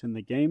weakest units in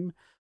the game,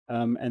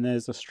 and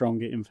there's a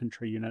stronger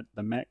infantry unit,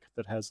 the mech,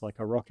 that has like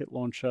a rocket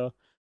launcher,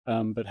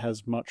 but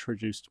has much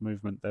reduced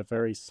movement. They're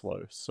very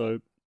slow. So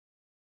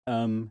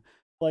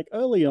like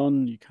early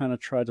on, you kind of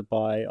try to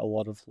buy a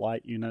lot of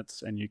light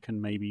units, and you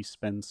can maybe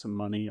spend some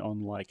money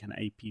on like an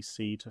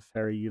APC to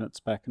ferry units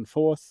back and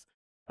forth,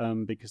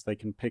 because they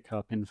can pick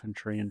up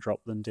infantry and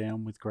drop them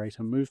down with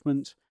greater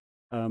movement.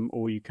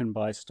 Or you can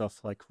buy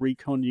stuff like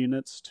recon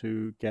units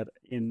to get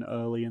in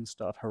early and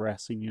start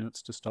harassing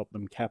units to stop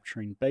them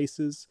capturing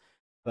bases,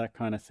 that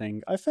kind of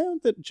thing. I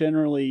found that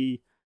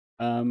generally,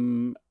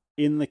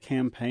 in the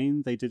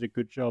campaign, they did a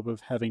good job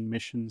of having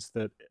missions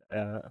that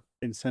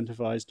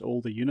incentivized all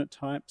the unit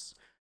types.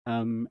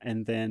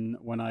 And then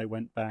when I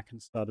went back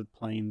and started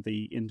playing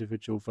the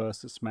individual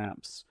versus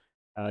maps,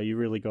 you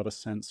really got a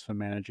sense for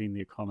managing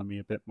the economy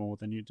a bit more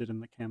than you did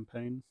in the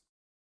campaign.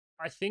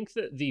 I think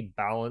that the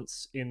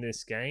balance in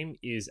this game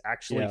is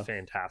actually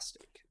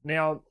fantastic.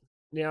 Now,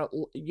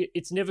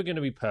 it's never going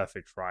to be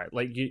perfect, right?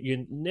 Like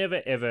you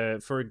never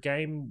ever, for a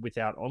game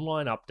without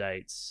online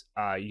updates,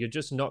 you're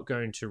just not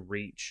going to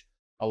reach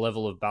a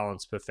level of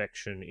balance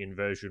perfection in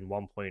version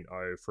 1.0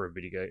 for a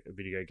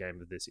video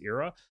game of this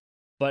era.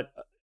 But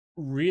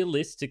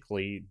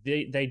realistically,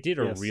 they did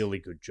a really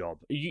good job.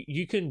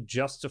 You can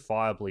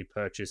justifiably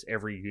purchase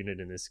every unit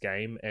in this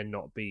game and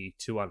not be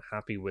too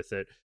unhappy with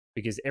it,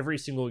 because every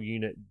single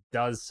unit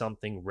does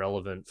something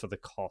relevant for the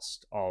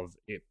cost of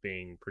it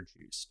being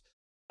produced.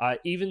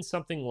 Even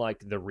something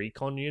like the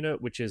recon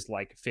unit, which is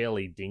like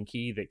fairly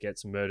dinky, that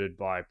gets murdered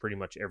by pretty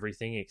much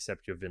everything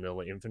except your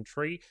vanilla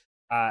infantry,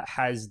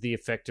 has the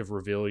effect of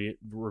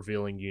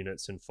revealing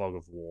units in Fog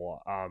of War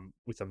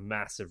with a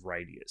massive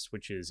radius,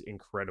 which is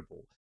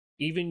incredible.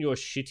 Even your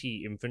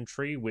shitty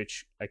infantry,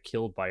 which are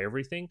killed by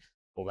everything,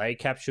 well, they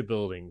capture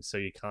buildings, so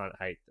you can't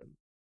hate them.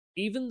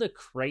 Even the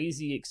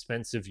crazy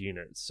expensive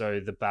units, so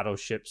the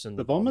battleships and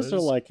the bombers are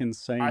like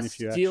insane if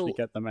you actually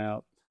get them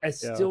out. It's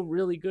still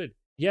really good.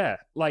 Yeah,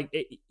 like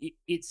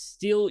it's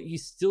still, you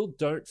still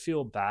don't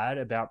feel bad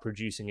about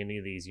producing any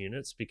of these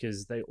units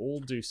because they all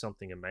do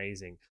something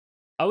amazing.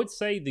 I would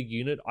say the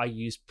unit I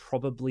used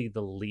probably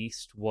the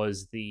least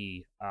was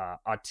the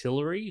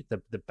artillery,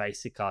 the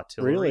basic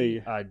artillery.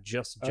 Really?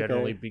 Just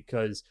generally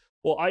because,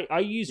 well, I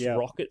use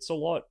rockets a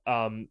lot,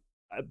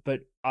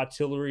 but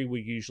artillery were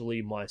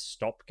usually my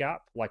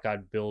stopgap. Like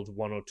I'd build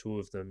one or two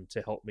of them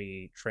to help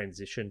me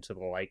transition to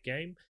the late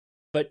game.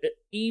 But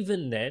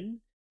even then,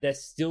 they're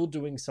still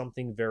doing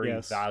something very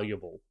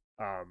valuable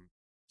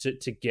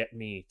to get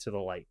me to the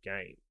late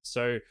game.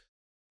 So,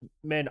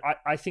 man,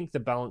 I think the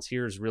balance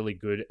here is really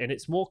good, and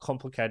it's more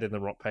complicated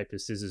than rock paper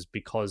scissors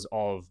because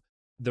of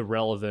the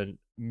relevant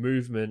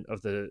movement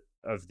of the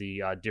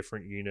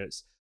different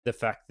units. The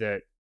fact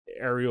that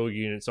aerial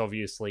units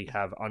obviously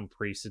have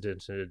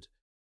unprecedented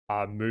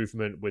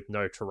movement with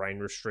no terrain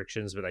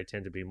restrictions, but they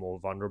tend to be more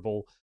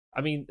vulnerable. I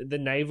mean, the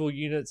naval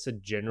units are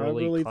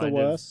generally really kind the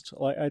worst.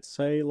 I'd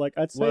say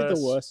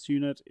the worst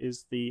unit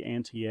is the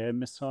anti-air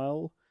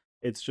missile.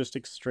 It's just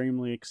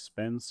extremely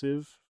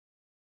expensive.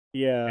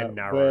 Yeah, and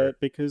narrow.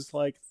 Because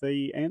like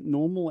the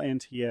normal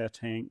anti-air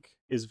tank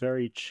is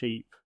very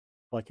cheap.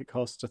 Like it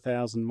costs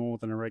 1,000 more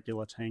than a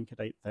regular tank at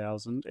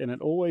 8,000, and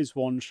it always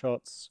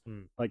one-shots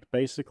like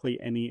basically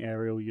any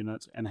aerial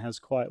unit and has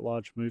quite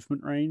large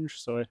movement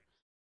range. So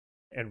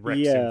and Rex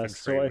infantry,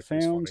 so I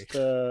found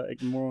the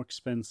more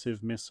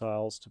expensive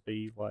missiles to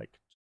be like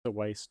a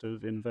waste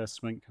of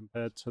investment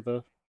compared to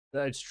the...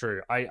 That's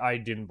true. I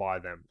didn't buy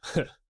them.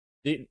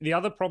 The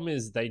other problem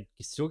is they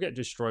still get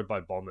destroyed by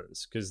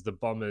bombers because the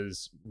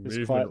bombers'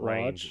 movement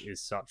range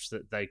is such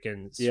that they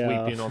can sweep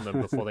in on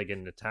them before they get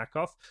an attack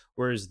off.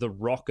 Whereas the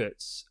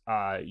rockets,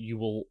 you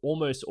will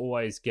almost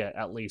always get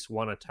at least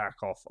one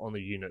attack off on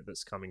the unit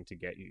that's coming to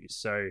get you.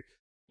 So,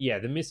 yeah,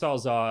 the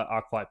missiles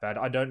are quite bad.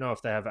 I don't know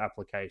if they have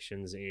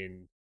applications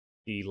in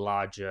the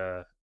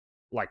larger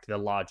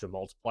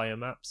multiplayer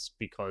maps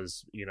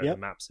because, the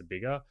maps are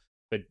bigger.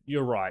 But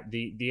you're right.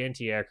 The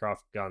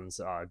anti-aircraft guns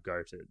are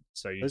goated.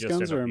 So those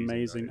guns are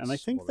amazing, and I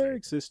think their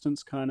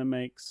existence kind of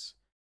makes,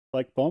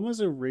 like,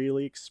 bombers are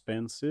really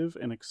expensive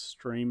and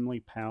extremely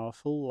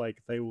powerful.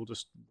 Like they will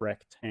just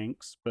wreck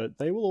tanks, but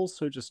they will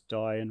also just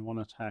die in one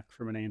attack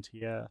from an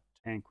anti-air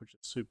tank, which is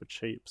super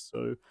cheap.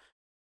 So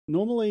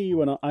normally,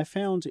 when I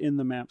found in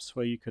the maps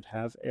where you could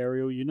have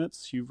aerial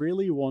units, you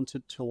really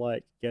wanted to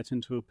like get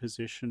into a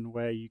position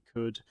where you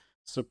could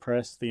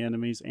suppress the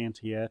enemy's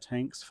anti-air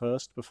tanks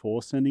first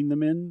before sending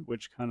them in,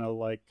 which kind of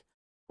like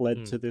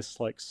led to this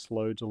like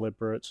slow,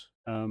 deliberate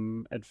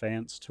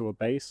advance to a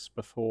base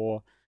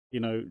before,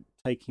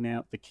 taking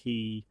out the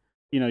key.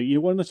 You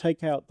want to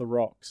take out the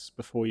rocks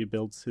before you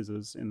build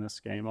scissors in this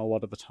game a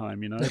lot of the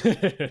time, and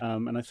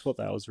I thought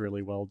that was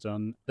really well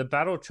done. The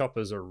battle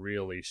choppers are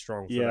really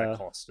strong for that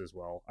cost as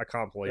well. I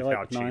can't believe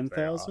how cheap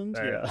 9,000.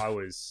 I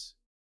was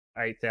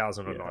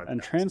 8,000 or 9,000.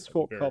 And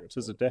transport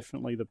copters are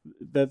definitely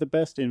they're the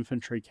best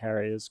infantry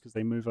carriers because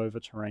they move over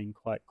terrain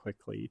quite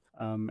quickly,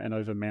 and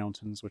over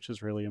mountains, which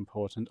is really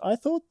important. I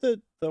thought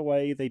that the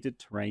way they did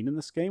terrain in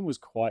this game was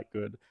quite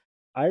good.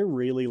 I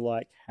really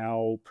like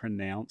how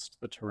pronounced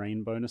the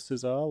terrain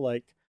bonuses are.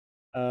 Like,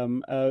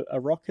 a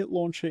rocket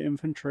launcher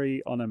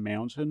infantry on a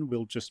mountain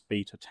will just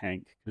beat a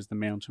tank because the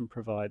mountain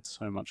provides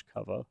so much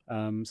cover.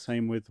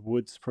 Same with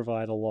woods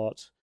provide a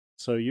lot.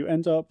 So you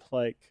end up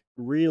like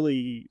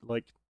really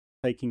like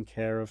taking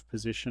care of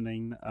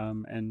positioning,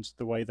 and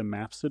the way the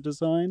maps are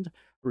designed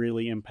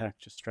really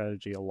impact your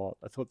strategy a lot.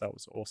 I thought that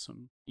was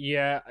awesome.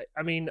 Yeah,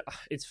 I mean,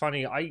 it's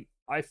funny.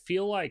 I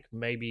feel like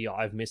maybe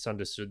I've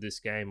misunderstood this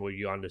game, or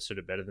you understood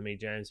it better than me,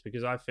 James,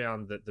 because I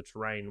found that the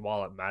terrain,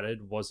 while it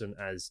mattered, wasn't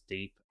as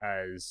deep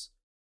as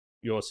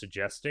you're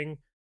suggesting.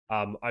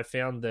 I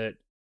found that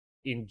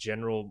in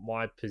general,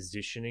 my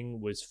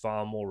positioning was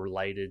far more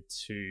related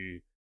to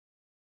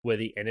where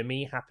the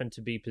enemy happened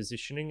to be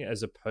positioning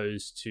as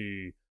opposed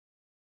to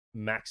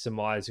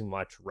maximizing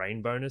my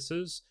terrain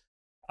bonuses.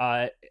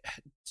 Uh,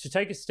 to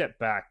take a step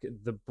back,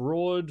 the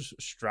broad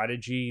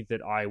strategy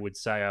that I would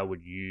say I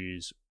would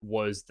use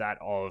was that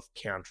of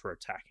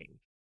counterattacking.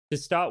 To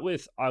start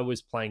with, I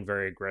was playing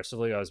very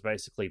aggressively. I was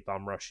basically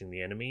bum rushing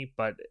the enemy,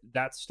 but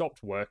that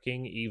stopped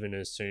working even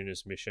as soon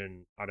as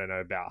mission, I don't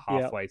know, about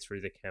Yeah. halfway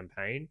through the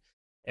campaign.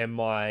 And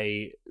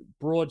my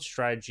broad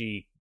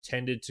strategy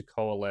tended to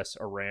coalesce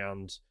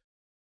around,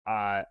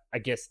 I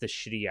guess, the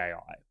shitty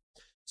AI.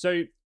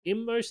 So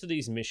in most of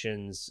these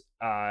missions,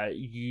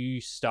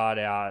 you start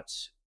out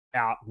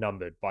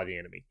outnumbered by the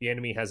enemy. The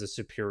enemy has a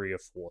superior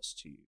force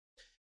to you.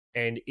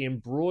 And in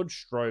broad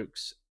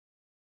strokes,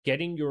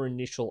 getting your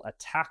initial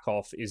attack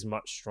off is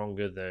much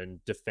stronger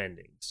than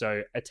defending.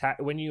 So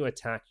when you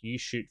attack, you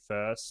shoot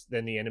first,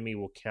 then the enemy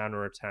will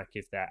counterattack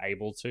if they're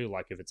able to,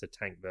 like if it's a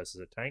tank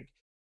versus a tank.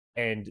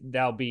 And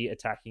they'll be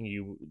attacking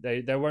you.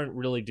 They won't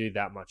really do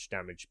that much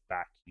damage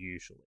back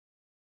usually.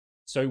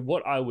 So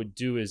what I would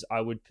do is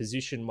I would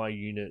position my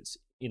units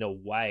in a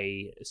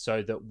way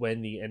so that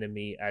when the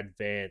enemy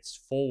advanced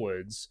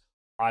forwards,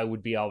 I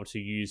would be able to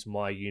use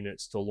my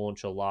units to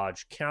launch a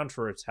large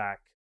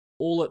counterattack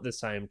all at the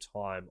same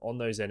time on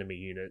those enemy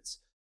units,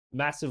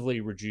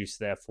 massively reduce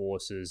their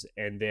forces,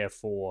 and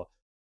therefore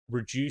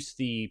reduce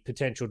the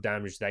potential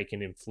damage they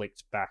can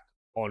inflict back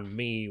on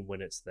me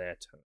when it's their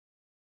turn.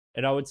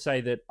 And I would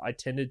say that I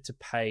tended to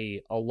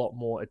pay a lot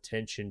more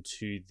attention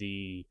to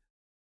the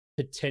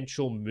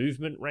potential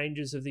movement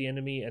ranges of the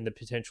enemy and the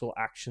potential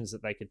actions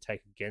that they could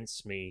take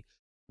against me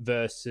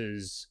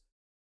versus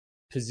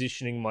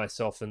positioning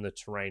myself in the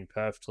terrain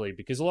perfectly,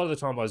 because a lot of the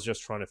time I was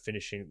just trying to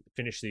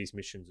finish these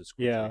missions as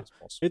quickly as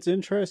possible. It's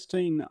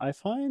interesting. I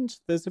find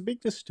there's a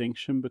big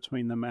distinction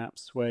between the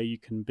maps where you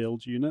can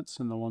build units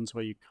and the ones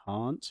where you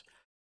can't.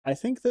 I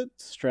think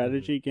that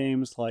strategy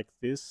games like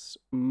this,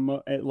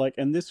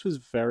 and this was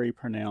very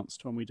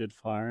pronounced when we did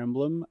Fire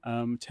Emblem,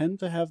 tend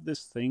to have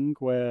this thing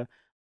where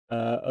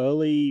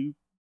early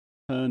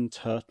turn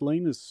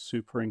turtling is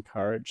super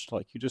encouraged.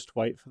 Like, you just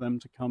wait for them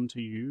to come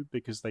to you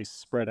because they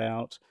spread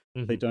out.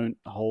 They don't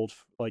hold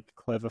like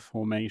clever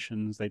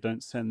formations. They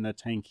don't send their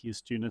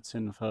tankiest units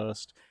in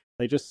first.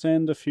 They just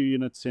send a few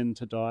units in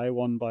to die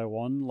one by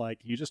one. Like,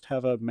 you just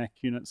have a mech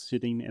unit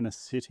sitting in a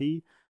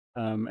city,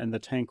 and the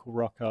tank will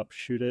rock up,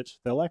 shoot it.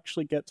 They'll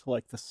actually get to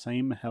like the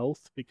same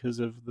health because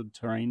of the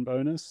terrain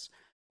bonus,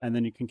 and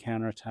then you can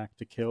counterattack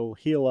to kill,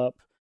 heal up,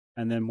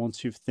 and then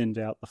once you've thinned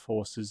out the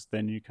forces,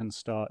 then you can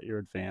start your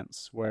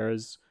advance.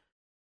 Whereas,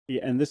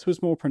 yeah, and this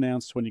was more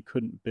pronounced when you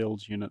couldn't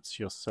build units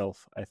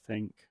yourself, I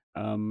think,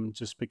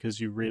 just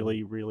because you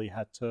really, really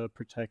had to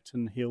protect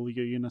and heal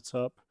your units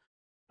up,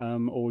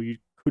 or you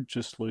could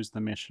just lose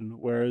the mission.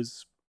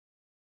 Whereas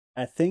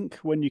I think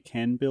when you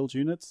can build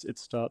units, it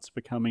starts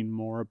becoming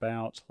more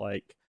about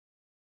like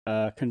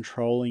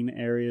controlling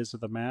areas of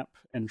the map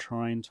and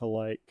trying to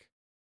like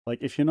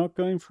if you're not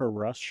going for a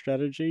rush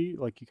strategy,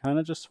 like you kind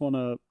of just want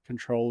to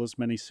control as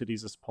many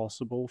cities as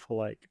possible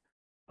for like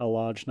a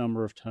large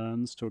number of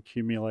turns to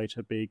accumulate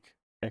a big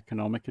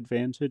economic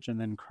advantage and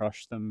then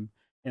crush them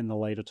in the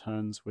later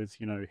turns with,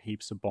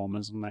 heaps of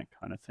bombers and that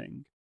kind of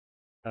thing.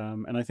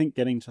 And I think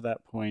getting to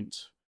that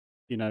point,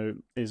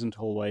 isn't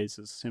always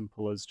as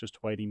simple as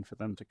just waiting for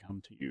them to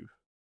come to you.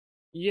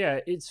 Yeah,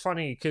 it's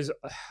funny because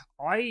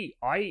I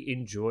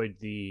enjoyed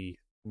the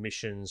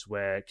missions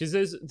where,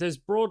 because there's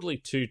broadly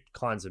two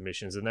kinds of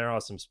missions and there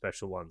are some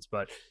special ones,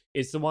 but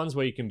it's the ones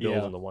where you can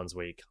build and the ones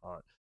where you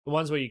can't. The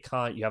ones where you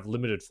can't, you have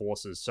limited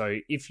forces. So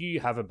if you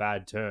have a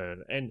bad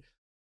turn, and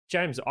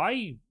James,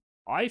 I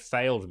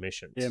failed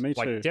missions. Yeah, me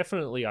too. Like,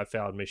 definitely I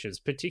failed missions.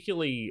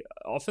 Particularly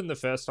often the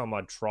first time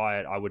I'd try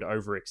it, I would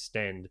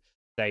overextend.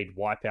 They'd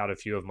wipe out a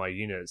few of my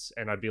units,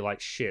 and I'd be like,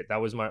 shit, that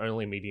was my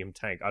only medium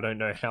tank. I don't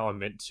know how I'm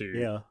meant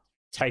to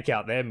take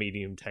out their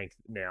medium tank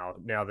now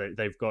that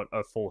they've got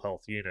a full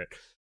health unit.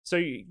 So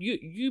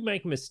you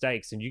make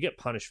mistakes and you get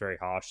punished very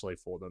harshly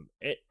for them.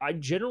 I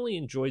generally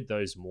enjoyed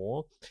those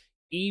more,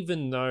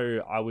 even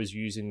though I was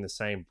using the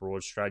same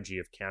broad strategy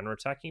of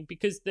counterattacking,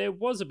 because there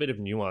was a bit of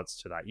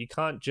nuance to that. You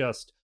can't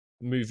just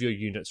move your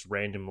units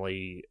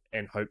randomly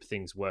and hope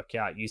things work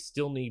out. You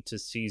still need to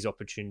seize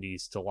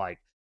opportunities to like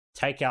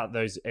take out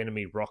those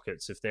enemy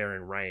rockets if they're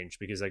in range,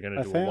 because they're going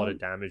to do a lot of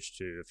damage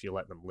to if you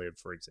let them live,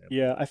 for example.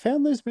 Yeah, I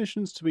found those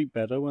missions to be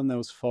better when there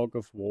was fog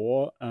of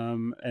war,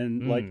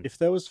 and like if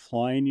there was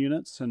flying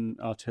units and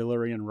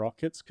artillery and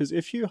rockets, because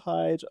if you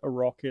hide a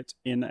rocket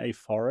in a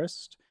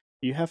forest,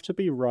 you have to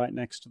be right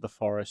next to the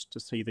forest to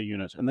see the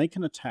unit, and they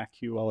can attack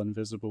you while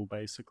invisible,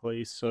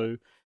 basically. So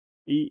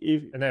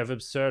and they have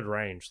absurd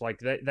range. Like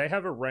they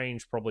have a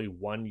range probably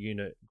one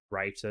unit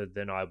greater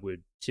than I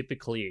would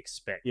typically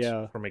expect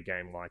from a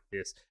game like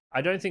this.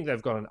 I don't think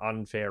they've got an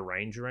unfair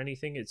range or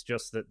anything. It's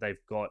just that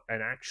they've got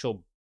an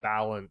actual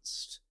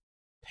balanced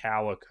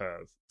power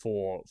curve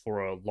for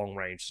a long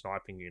range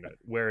sniping unit.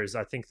 Whereas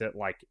I think that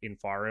like in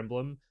Fire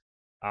Emblem,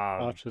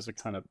 Archers are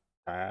kind of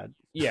bad.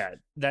 Yeah,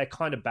 they're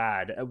kind of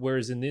bad.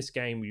 Whereas in this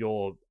game,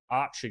 your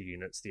archer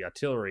units, the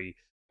artillery,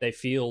 they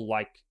feel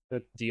like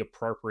the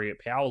appropriate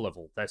power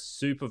level. They're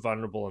super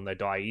vulnerable and they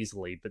die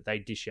easily, but they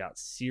dish out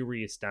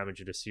serious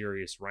damage at a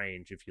serious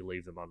range if you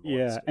leave them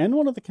unmolested. Yeah, and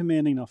one of the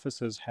commanding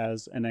officers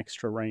has an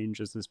extra range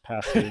as his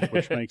passive,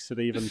 which makes it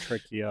even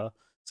trickier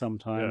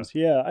sometimes.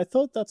 Yeah, I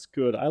thought that's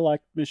good. I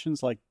like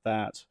missions like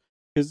that.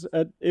 Because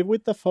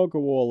with the Fog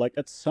of War, like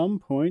at some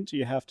point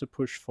you have to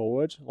push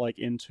forward, like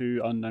into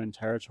unknown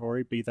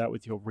territory, be that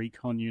with your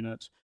recon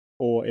unit,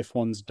 or if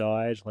one's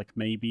died, like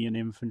maybe an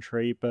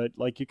infantry. But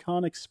like you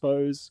can't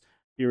expose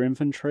your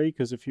infantry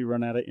because if you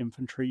run out of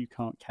infantry, you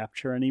can't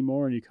capture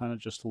anymore, and you kind of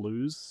just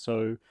lose.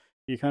 So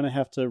you kind of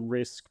have to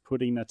risk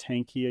putting a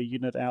tankier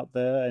unit out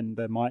there, and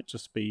there might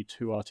just be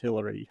 2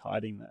 artillery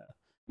hiding there,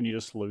 and you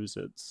just lose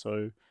it.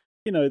 So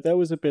there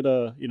was a bit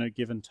of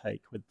give and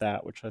take with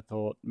that, which I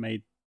thought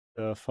made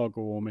the Fog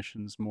of War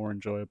missions more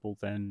enjoyable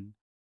than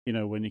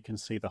when you can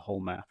see the whole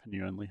map and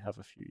you only have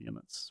a few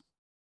units.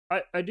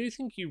 I do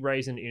think you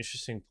raise an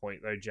interesting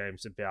point though,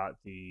 James, about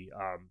the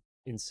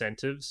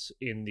incentives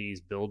in these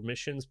build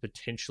missions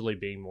potentially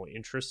being more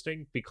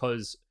interesting,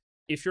 because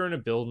if you're in a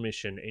build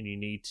mission and you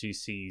need to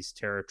seize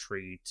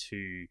territory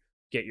to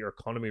get your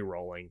economy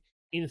rolling,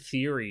 in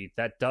theory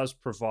that does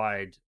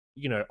provide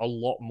a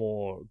lot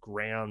more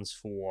grounds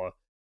for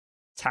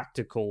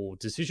tactical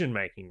decision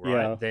making,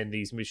 right? Than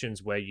these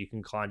missions where you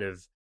can kind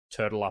of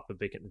turtle up a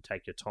bit and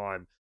take your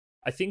time.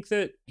 I think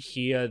that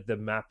here the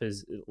map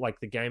is like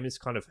the game is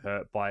kind of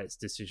hurt by its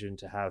decision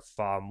to have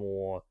far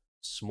more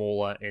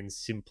smaller and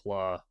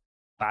simpler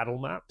battle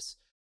maps,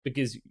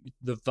 because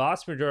the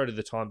vast majority of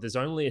the time there's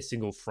only a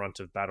single front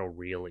of battle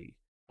really.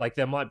 Like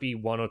there might be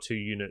 1 or 2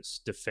 units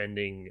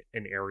defending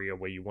an area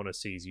where you want to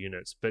seize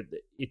units, but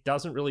it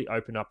doesn't really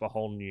open up a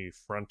whole new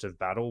front of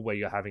battle where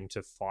you're having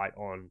to fight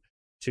on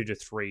 2 to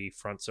 3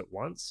 fronts at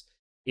once.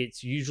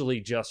 It's usually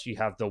just you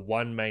have the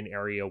one main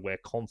area where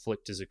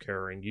conflict is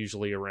occurring,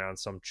 usually around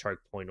some choke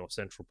point or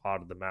central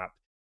part of the map,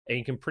 and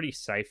you can pretty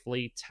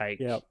safely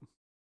take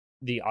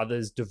the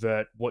others,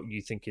 divert what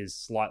you think is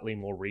slightly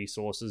more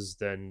resources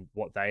than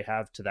what they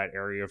have to that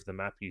area of the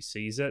map, you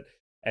seize it,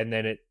 and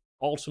then it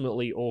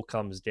ultimately all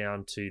comes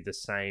down to the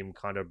same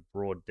kind of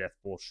broad death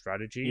ball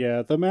strategy.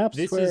 Yeah, the maps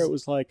where it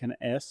was like an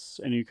S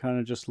and you kind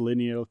of just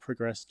linear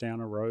progress down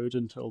a road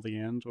until the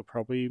end were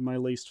probably my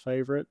least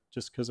favorite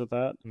just because of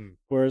that.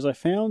 Whereas I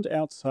found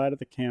outside of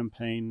the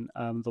campaign,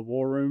 the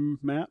War Room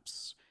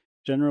maps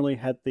generally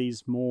had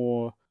these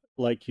more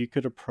like you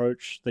could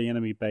approach the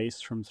enemy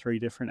base from 3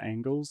 different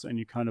angles, and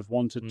you kind of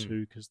wanted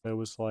to because there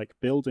was like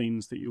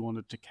buildings that you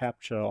wanted to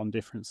capture on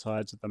different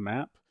sides of the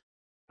map.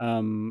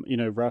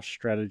 Rush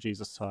strategies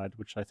aside,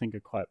 which I think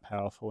are quite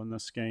powerful in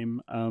this game.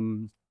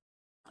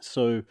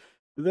 So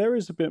there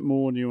is a bit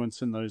more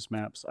nuance in those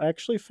maps. I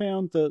actually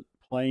found that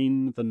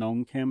playing the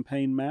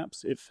non-campaign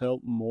maps, it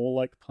felt more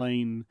like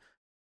playing,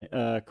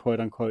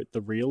 quote-unquote,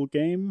 the real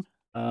game,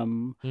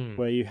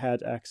 where you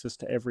had access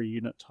to every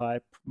unit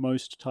type,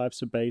 most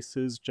types of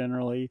bases,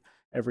 generally,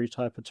 every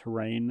type of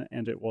terrain,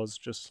 and it was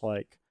just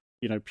like,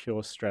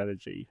 pure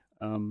strategy.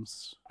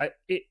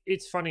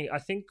 It's funny. I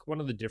think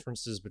one of the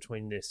differences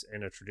between this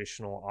and a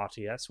traditional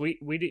RTS,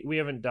 we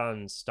haven't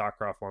done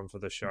StarCraft 1 for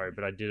the show,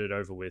 but I did it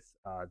over with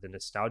the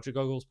Nostalgia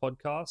Goggles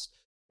podcast,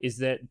 is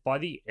that by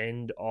the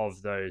end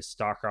of those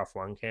StarCraft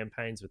 1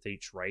 campaigns with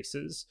each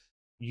races,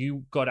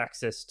 you got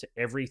access to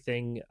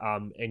everything,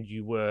 and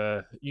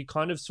you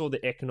kind of saw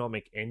the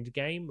economic end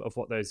game of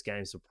what those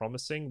games were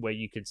promising, where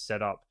you could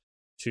set up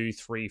 2,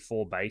 3,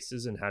 4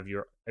 bases and have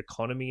your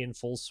economy in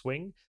full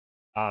swing.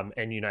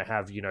 And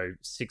have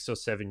 6 or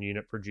 7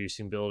 unit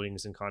producing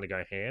buildings and kind of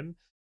go ham.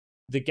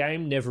 The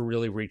game never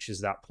really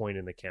reaches that point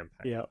in the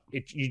campaign.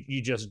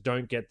 You just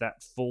don't get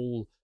that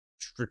full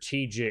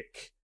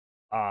strategic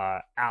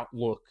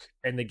outlook,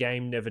 and the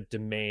game never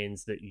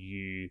demands that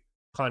you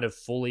kind of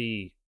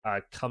fully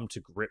come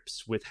to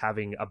grips with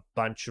having a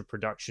bunch of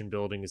production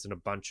buildings and a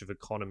bunch of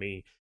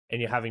economy,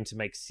 and you're having to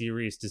make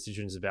serious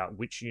decisions about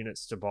which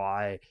units to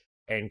buy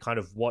and kind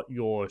of what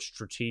your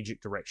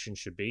strategic direction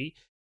should be.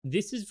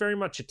 This is very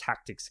much a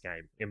tactics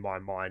game in my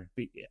mind,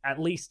 at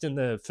least in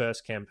the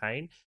first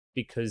campaign,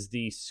 because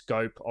the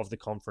scope of the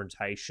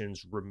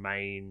confrontations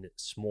remain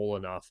small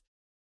enough.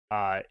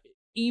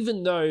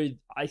 Even though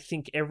I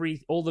think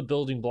all the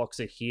building blocks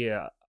are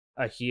here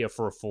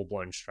for a full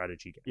blown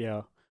strategy game.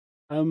 Yeah.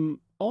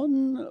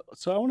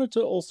 So I wanted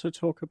to also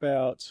talk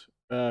about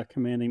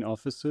commanding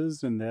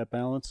officers and their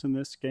balance in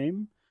this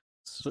game.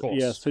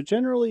 So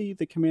generally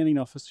the commanding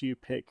officer you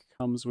pick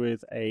comes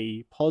with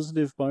a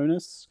positive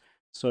bonus.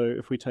 So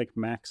if we take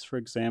Max, for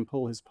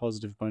example, his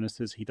positive bonus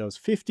is he does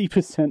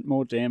 50%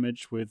 more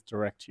damage with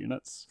direct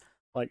units.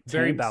 Like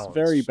very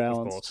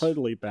balanced,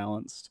 totally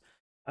balanced.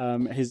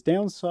 His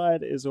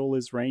downside is all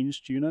his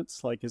ranged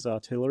units, like his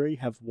artillery,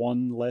 have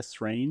 1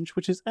 less range,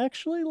 which is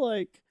actually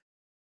like...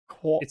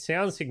 It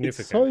sounds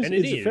significant, and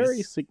it's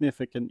very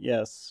significant,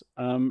 yes.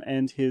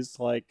 And his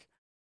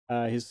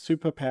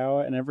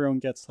superpower, and everyone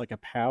gets like a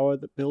power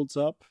that builds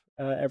up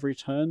every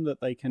turn that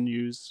they can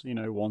use,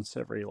 once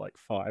every like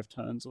 5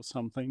 turns or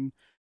something,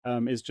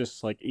 is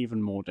just like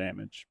even more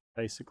damage.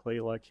 Basically,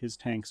 like his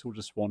tanks will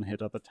just one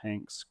hit other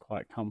tanks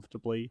quite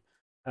comfortably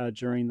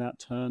during that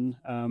turn.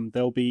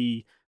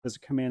 There's a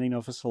commanding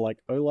officer like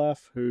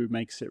Olaf who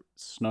makes it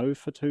snow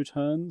for 2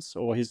 turns,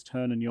 or his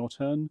turn and your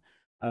turn,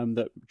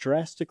 that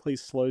drastically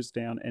slows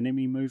down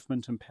enemy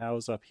movement and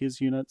powers up his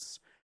units.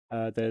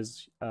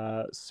 There's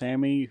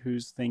Sammy,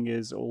 whose thing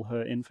is all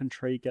her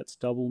infantry gets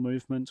double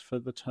movement for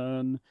the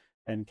turn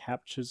and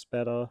captures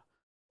better.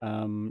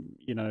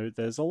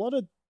 There's a lot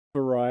of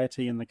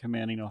variety in the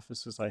commanding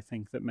officers, I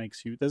think, that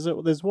makes you.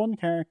 There's one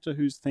character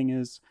whose thing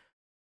is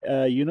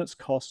units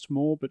cost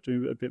more but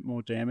do a bit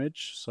more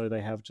damage, so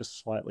they have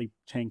just slightly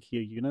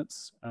tankier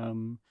units.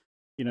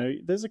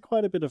 There's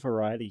quite a bit of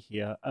variety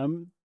here.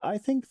 I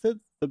think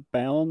that the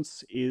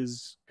balance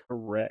is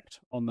correct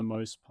on the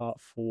most part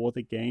for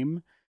the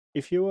game.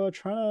 If you are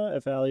trying to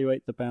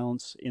evaluate the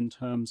balance in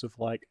terms of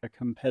like a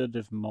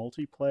competitive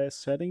multiplayer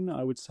setting,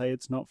 I would say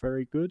it's not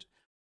very good.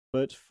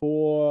 But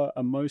for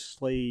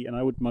and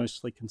I would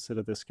mostly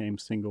consider this game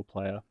single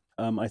player,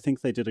 I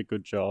think they did a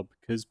good job,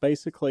 because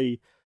basically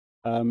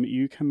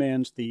you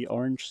command the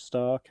Orange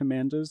Star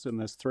commanders, and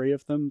there's 3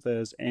 of them.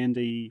 There's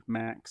Andy,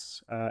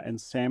 Max,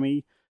 and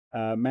Sammy.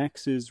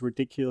 Max is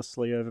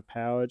ridiculously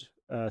overpowered.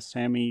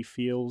 Sammy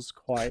feels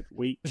quite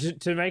weak.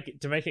 To make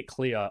it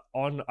clear,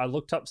 I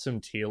looked up some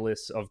tier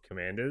lists of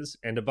commanders,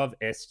 and above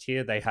S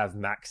tier they have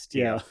Max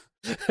tier.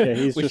 Yeah,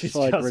 he's just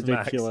like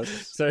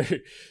ridiculous. Max.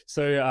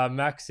 So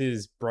Max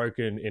is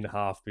broken in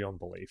half beyond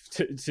belief.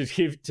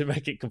 To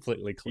make it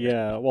completely clear.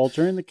 Yeah, well,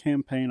 during the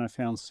campaign, I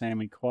found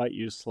Sammy quite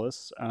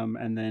useless,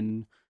 and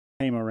then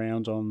came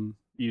around on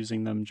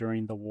using them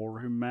during the War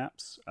Room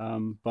maps.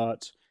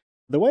 But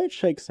the way it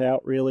shakes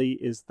out really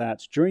is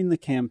that during the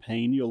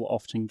campaign, you'll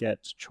often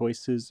get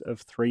choices of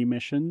 3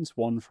 missions,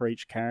 1 for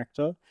each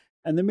character,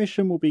 and the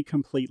mission will be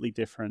completely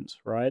different,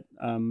 right?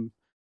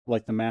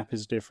 Like the map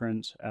is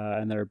different,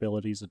 and their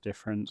abilities are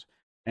different.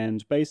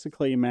 And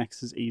basically,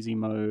 Max is easy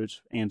mode,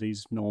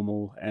 Andy's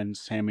normal, and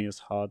Sammy is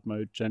hard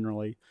mode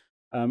generally.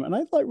 And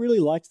I really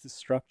liked this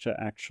structure,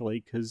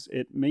 actually, because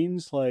it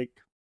means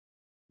like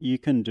you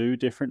can do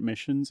different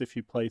missions if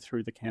you play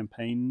through the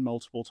campaign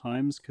multiple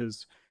times,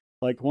 because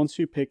like once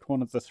you pick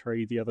one of the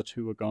 3, the other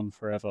 2 are gone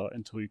forever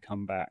until you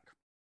come back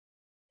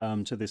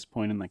to this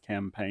point in the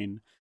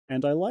campaign.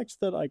 And I liked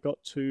that I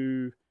got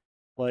to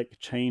like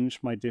change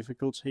my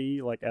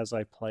difficulty like as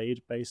I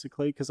played,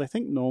 basically, because I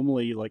think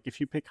normally like if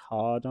you pick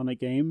hard on a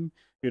game,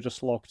 you're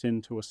just locked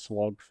into a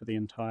slog for the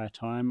entire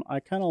time. I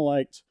kind of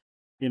liked,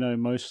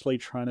 mostly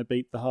trying to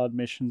beat the hard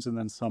missions and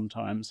then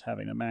sometimes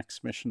having a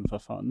max mission for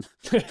fun,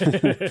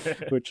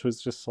 which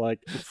was just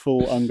like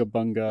full unga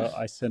bunga.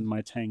 I send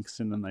my tanks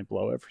in and they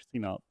blow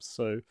everything up.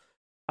 So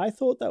I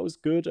thought that was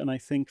good, and I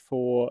think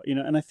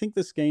and I think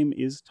this game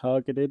is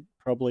targeted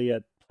probably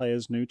at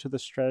players new to the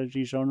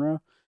strategy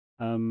genre.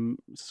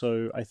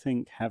 So I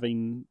think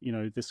having,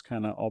 this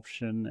kind of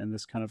option and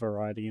this kind of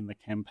variety in the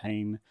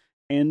campaign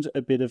and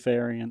a bit of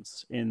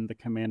variance in the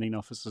commanding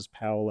officer's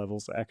power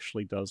levels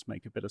actually does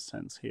make a bit of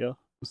sense here.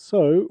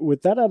 So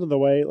with that out of the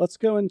way, let's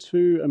go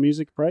into a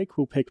music break.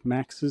 We'll pick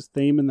Max's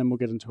theme, and then we'll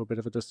get into a bit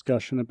of a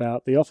discussion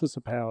about the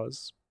officer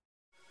powers.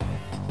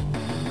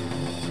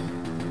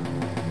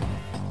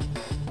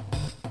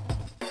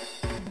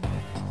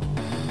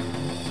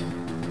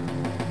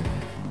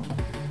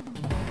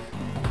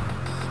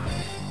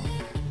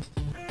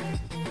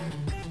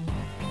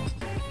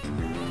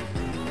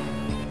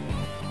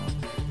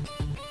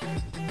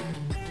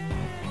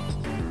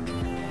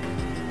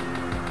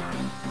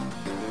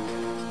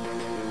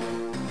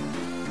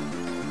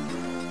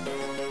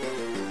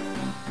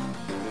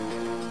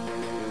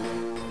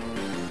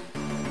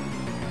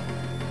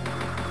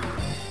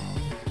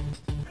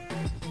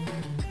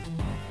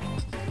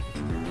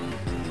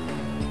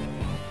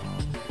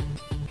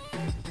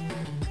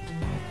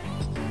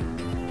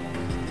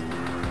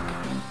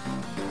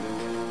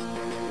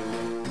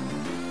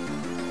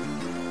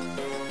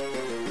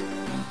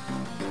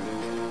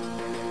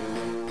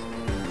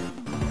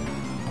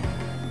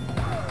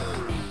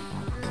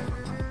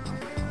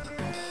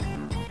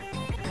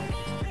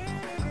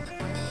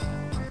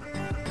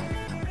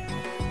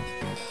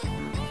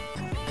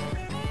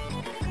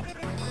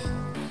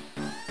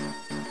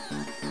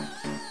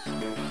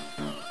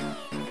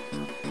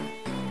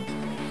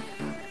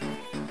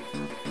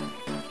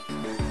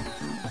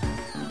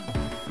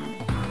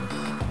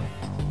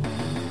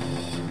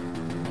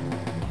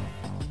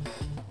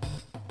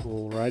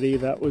 Alrighty,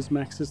 that was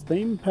Max's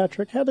theme.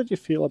 Patrick, how did you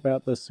feel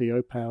about the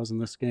CO powers in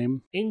this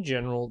game? In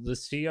general, the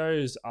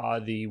COs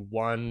are the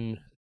one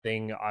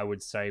thing I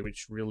would say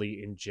which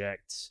really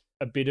injects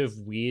a bit of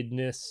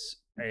weirdness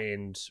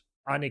and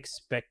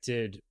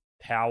unexpected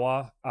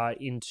power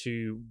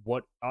into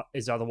what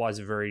is otherwise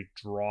a very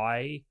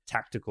dry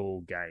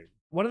tactical game.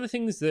 One of the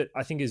things that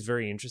I think is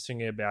very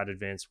interesting about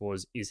Advance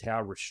Wars is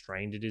how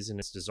restrained it is in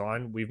its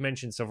design. We've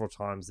mentioned several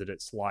times that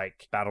it's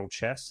like battle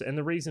chess, and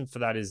the reason for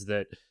that is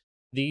that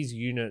these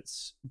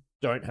units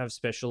don't have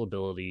special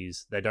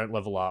abilities, they don't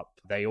level up,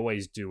 they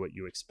always do what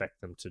you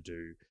expect them to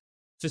do.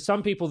 For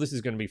some people, this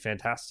is going to be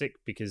fantastic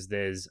because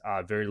there's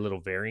very little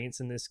variance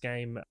in this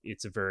game.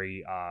 It's a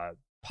very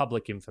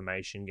public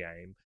information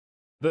game.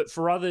 But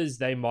for others,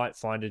 they might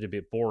find it a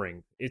bit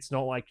boring. It's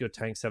not like your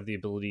tanks have the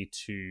ability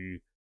to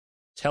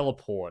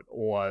teleport,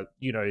 or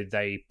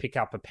they pick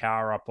up a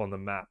power up on the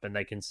map and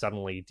they can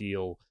suddenly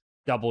deal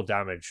double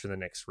damage for the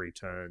next 3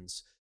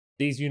 turns.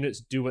 These units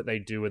do what they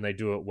do and they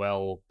do it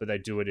well, but they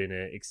do it in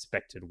an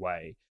expected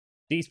way.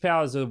 These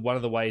powers are one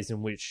of the ways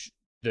in which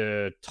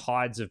the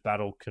tides of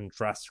battle can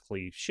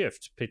drastically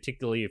shift,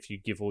 particularly if you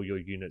give all your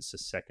units a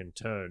second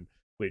turn,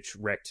 which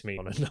wrecked me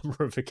on a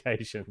number of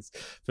occasions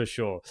for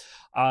sure.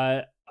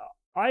 I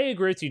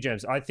agree with you,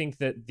 James. I think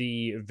that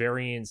the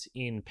variance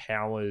in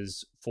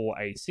powers for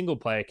a single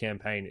player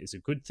campaign is a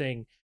good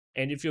thing.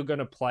 And if you're going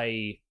to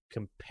play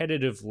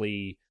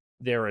competitively,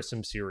 there are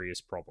some serious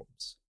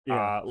problems.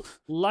 Yeah.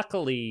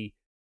 Luckily,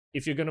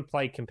 if you're going to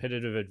play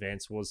competitive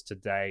Advance Wars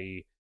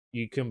today,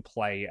 you can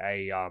play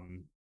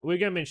we're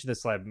going to mention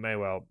this later, may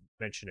well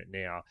mention it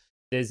now.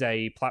 There's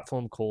a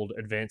platform called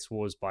Advance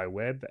Wars by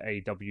Web,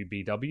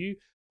 AWBW,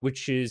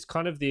 which is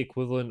kind of the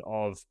equivalent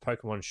of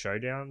Pokemon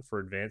Showdown for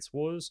Advance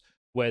Wars,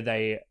 where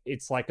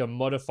it's like a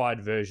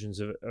modified versions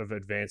of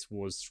Advance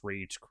Wars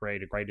 3 to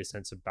create a greater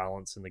sense of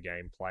balance in the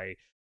gameplay.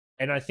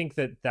 And I think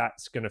that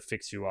that's going to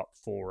fix you up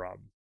for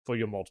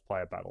your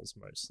multiplayer battles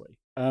mostly.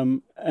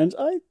 And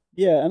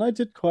I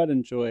did quite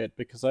enjoy it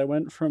because I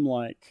went from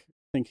like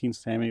thinking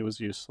Sammy was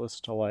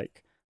useless to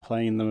like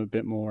playing them a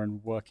bit more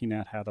and working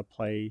out how to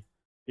play,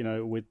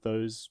 with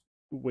those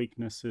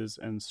weaknesses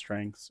and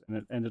strengths, and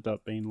it ended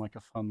up being like a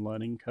fun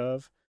learning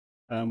curve.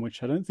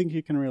 Which I don't think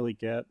you can really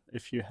get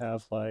if you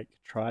have like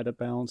try to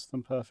balance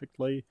them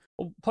perfectly.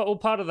 Well,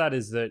 part of that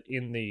is that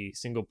in the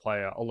single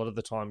player, a lot of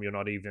the time you're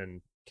not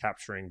even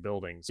capturing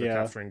buildings. So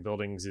capturing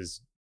buildings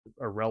is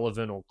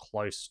irrelevant or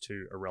close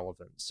to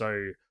irrelevant.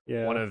 So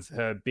one of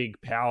her big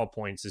power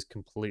points is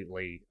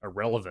completely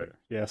irrelevant.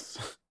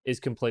 Yes, is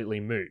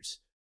completely moot.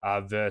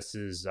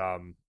 Versus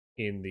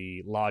in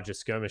the larger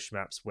skirmish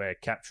maps where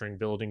capturing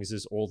buildings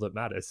is all that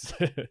matters.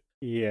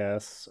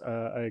 Yes,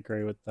 I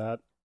agree with that.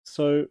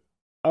 So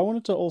I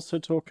wanted to also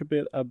talk a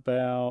bit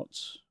about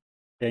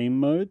game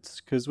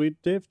modes, because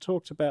they've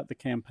talked about the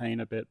campaign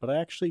a bit, but I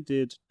actually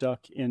did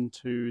duck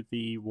into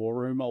the war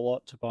room a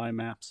lot to buy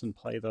maps and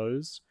play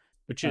those.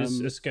 Which is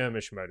a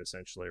skirmish mode,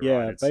 essentially, right?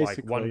 Yeah, it's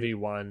basically. like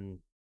 1v1,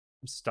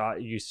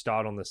 you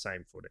start on the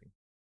same footing.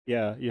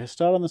 Yeah, you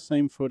start on the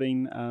same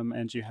footing,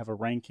 and you have a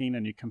ranking,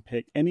 and you can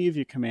pick any of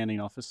your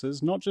commanding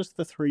officers, not just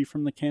the 3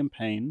 from the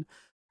campaign,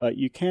 but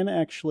you can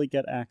actually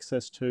get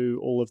access to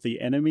all of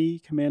the enemy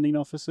commanding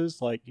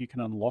officers. Like, you can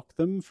unlock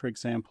them. For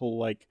example,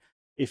 like,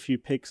 if you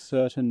pick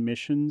certain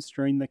missions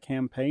during the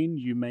campaign,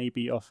 you may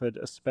be offered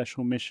a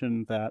special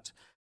mission that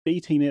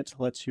beating it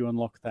lets you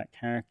unlock that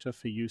character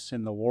for use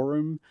in the war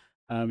room.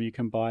 You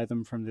can buy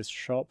them from this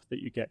shop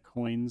that you get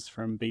coins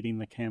from beating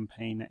the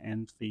campaign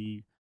and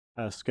the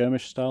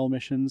skirmish style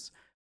missions.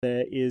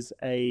 There is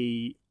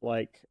a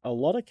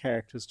lot of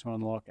characters to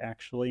unlock,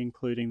 actually,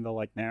 including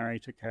the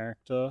narrator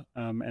character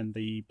and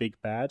the big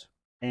bad.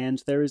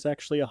 And there is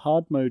actually a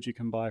hard mode you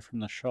can buy from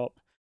the shop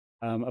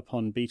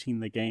upon beating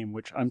the game,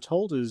 which I'm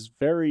told is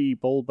very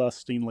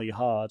ball-bustingly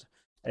hard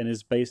and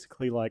is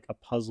basically like a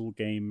puzzle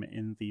game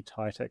in the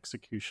tight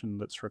execution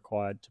that's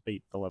required to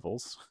beat the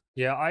levels.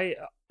 Yeah,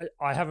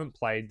 I haven't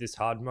played this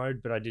hard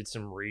mode, but I did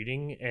some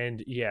reading,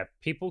 and yeah,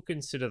 people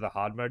consider the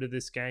hard mode of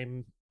this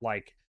game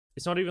like,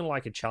 it's not even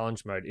like a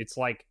challenge mode. It's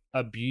like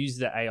abuse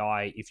the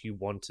AI if you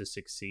want to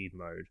succeed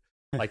mode.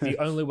 Like, the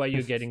only way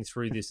you're getting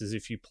through this is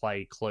if you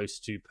play close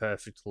to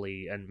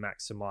perfectly and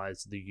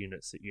maximize the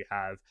units that you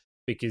have,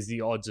 because the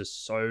odds are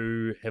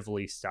so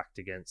heavily stacked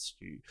against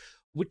you,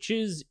 which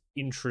is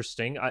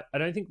interesting. I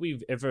don't think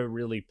we've ever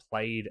really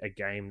played a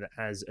game that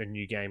has a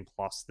new game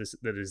plus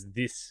that is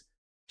this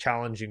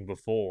challenging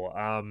before.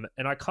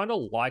 And I kind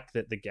of like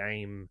that the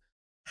game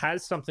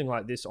has something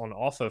like this on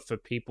offer for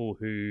people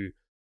who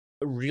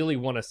really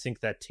want to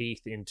sink their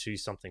teeth into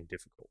something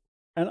difficult.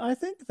 And I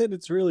think that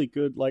it's really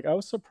good. Like, I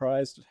was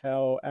surprised at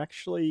how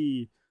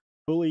actually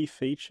fully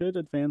featured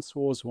Advance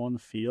Wars 1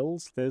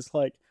 feels. There's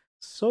like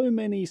so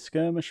many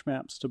skirmish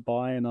maps to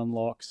buy and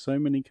unlock, so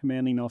many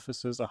commanding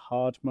officers, a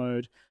hard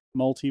mode,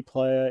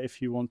 multiplayer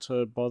if you want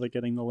to bother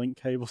getting the link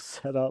cable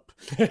set up.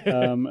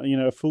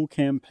 A full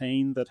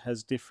campaign that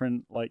has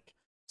different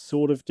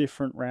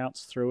different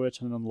routes through it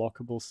and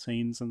unlockable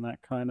scenes and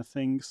that kind of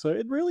thing. So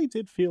it really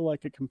did feel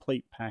like a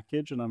complete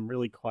package, and I'm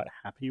really quite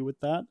happy with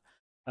that.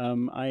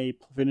 I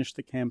finished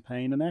the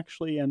campaign and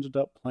actually ended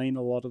up playing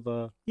a lot of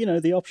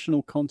the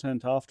optional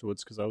content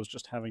afterwards, because I was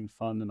just having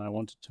fun and I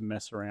wanted to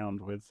mess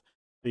around with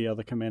the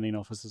other commanding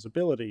officer's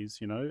abilities.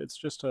 It's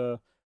just a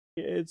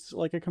It's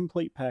like a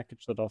complete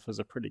package that offers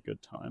a pretty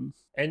good time.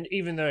 And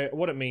even though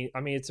what it means, I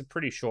mean, it's a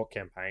pretty short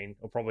campaign.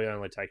 It'll probably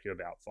only take you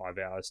about 5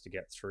 hours to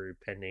get through,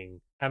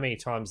 pending how many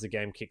times the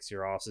game kicks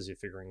your ass as you're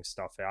figuring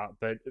stuff out.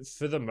 But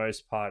for the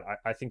most part,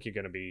 I think you're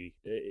going to be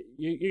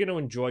you're going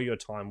to enjoy your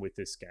time with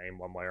this game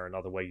one way or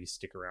another, whether you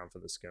stick around for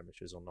the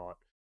skirmishes or not.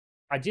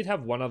 I did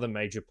have one other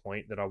major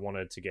point that I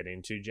wanted to get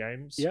into,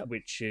 James, Yep.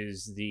 which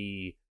is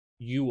the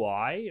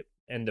UI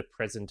and the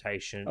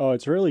presentation. Oh,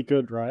 it's really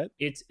good, right?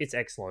 It's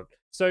excellent.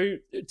 So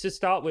to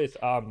start with,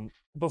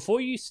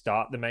 before you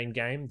start the main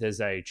game,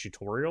 there's a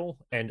tutorial,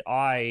 and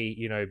I,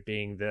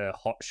 being the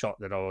hot shot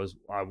that I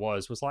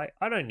was like,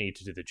 I don't need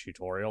to do the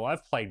tutorial.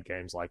 I've played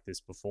games like this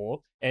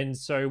before, and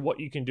so what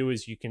you can do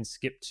is you can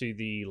skip to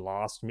the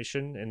last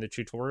mission in the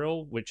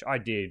tutorial, which I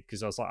did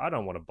because I was like, I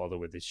don't want to bother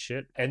with this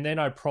shit, and then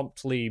I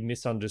promptly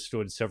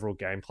misunderstood several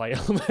gameplay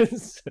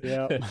elements,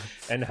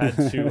 and had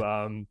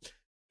to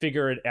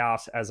figure it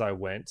out as I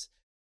went.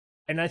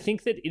 And I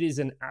think that it is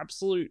an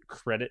absolute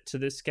credit to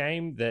this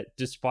game that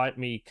despite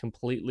me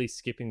completely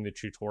skipping the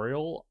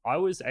tutorial, I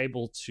was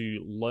able to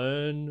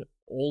learn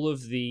all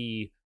of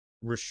the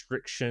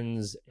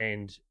restrictions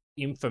and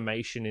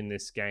information in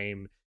this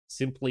game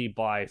simply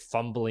by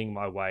fumbling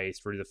my way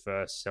through the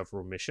first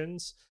several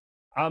missions.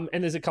 And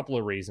there's a couple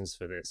of reasons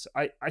for this.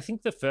 I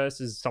think the first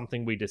is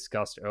something we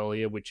discussed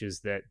earlier, which is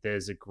that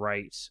there's a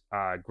great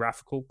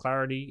graphical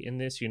clarity in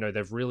this.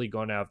 They've really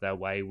gone out of their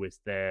way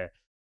with their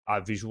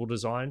visual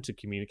design to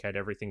communicate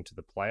everything to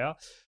the player,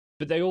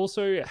 but they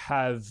also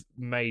have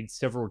made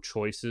several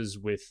choices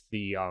with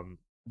the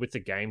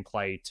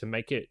gameplay to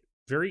make it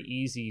very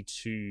easy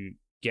to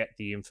get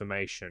the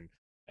information.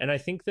 And I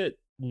think that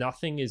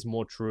nothing is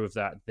more true of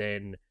that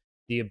than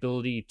the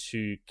ability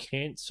to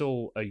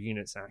cancel a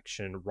unit's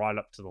action right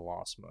up to the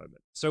last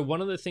moment. So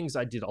one of the things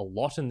I did a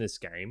lot in this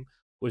game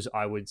was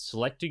I would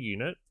select a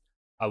unit,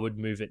 I would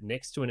move it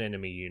next to an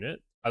enemy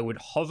unit, I would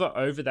hover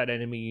over that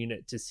enemy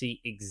unit to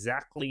see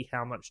exactly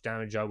how much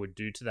damage I would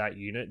do to that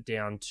unit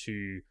down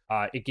to,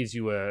 it gives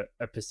you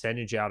a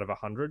percentage out of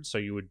 100. So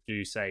you would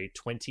do, say,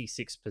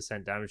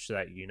 26% damage to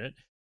that unit.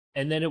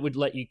 And then it would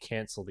let you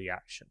cancel the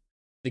action.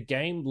 The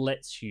game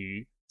lets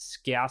you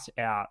scout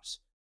out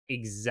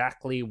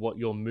exactly what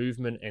your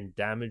movement and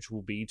damage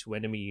will be to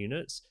enemy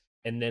units,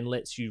 and then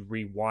lets you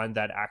rewind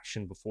that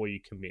action before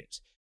you commit.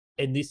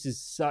 And this is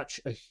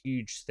such a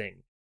huge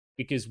thing,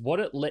 because what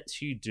it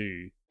lets you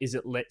do is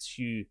it lets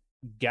you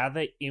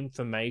gather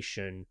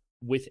information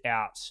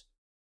without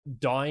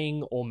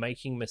dying or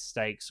making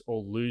mistakes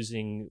or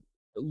losing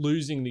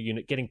the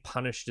unit, getting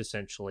punished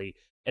essentially.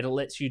 And it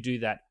lets you do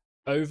that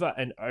over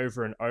and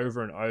over and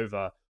over and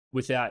over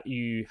without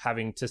you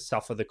having to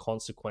suffer the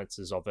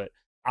consequences of it,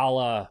 a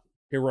la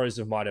Heroes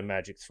of Might and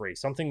Magic 3.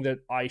 Something that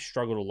I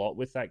struggled a lot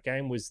with that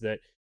game was that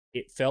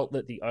it felt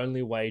that the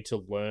only way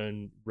to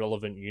learn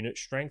relevant unit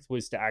strength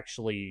was to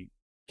actually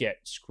get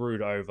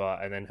screwed over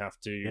and then have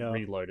to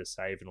reload a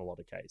save in a lot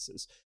of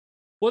cases.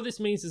 What this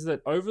means is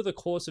that over the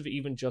course of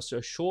even just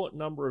a short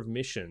number of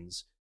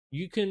missions,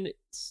 you can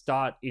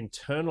start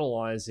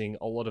internalizing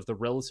a lot of the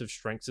relative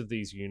strengths of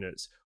these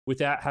units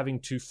without having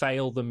to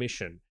fail the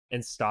mission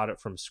and start it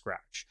from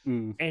scratch.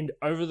 And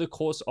over the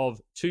course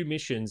of 2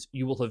 missions,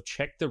 you will have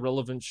checked the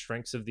relevant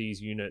strengths of these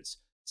units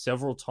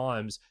several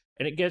times,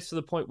 and it gets to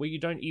the point where you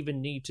don't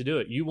even need to do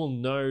it. You will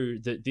know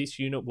that this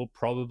unit will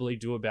probably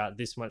do about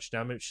this much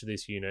damage to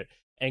this unit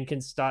and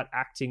can start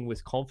acting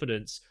with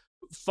confidence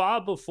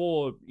far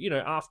before,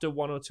 after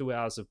 1 or 2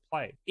 hours of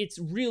play. It's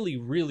really,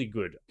 really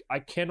good. I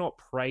cannot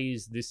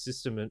praise this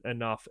system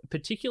enough,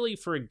 particularly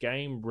for a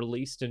game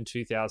released in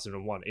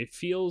 2001. It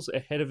feels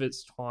ahead of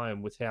its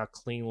time with how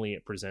cleanly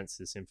it presents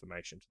this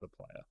information to the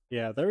player.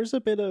 Yeah, there is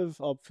a bit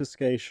of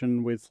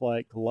obfuscation with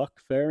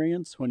luck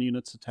variance when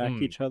units attack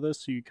each other,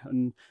 so you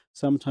can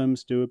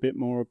sometimes do a bit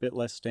more or a bit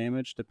less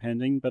damage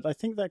depending, but I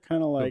think that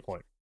kind of Good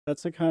point.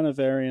 That's a kind of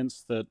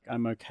variance that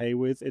I'm okay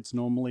with. It's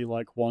normally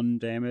 1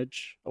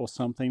 damage or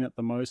something at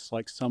the most.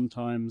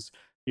 Sometimes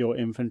your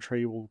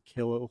infantry will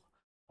kill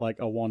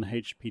a 1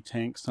 HP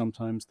tank,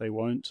 sometimes they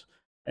won't.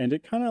 And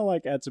it kind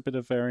of adds a bit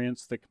of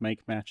variance that can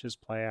make matches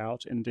play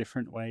out in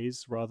different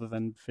ways rather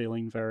than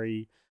feeling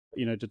very,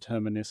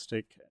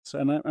 deterministic. So,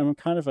 and I'm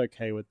kind of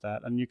okay with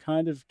that. And you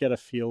kind of get a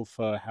feel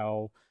for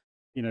how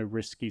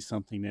risky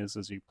something is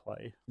as you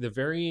play. The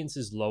variance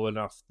is low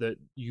enough that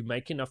you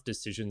make enough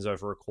decisions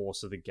over a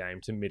course of the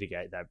game to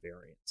mitigate that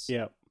variance.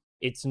 Yeah.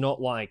 It's not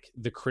like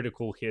the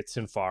critical hits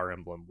in Fire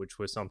Emblem, which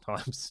were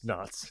sometimes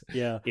nuts.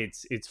 Yeah.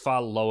 It's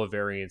far lower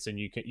variance, and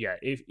you can,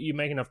 if you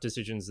make enough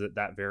decisions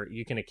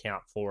you can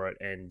account for it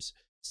and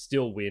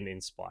still win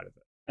in spite of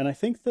it. And I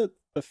think that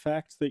the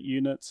fact that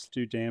units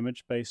do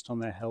damage based on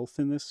their health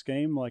in this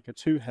game, a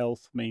 2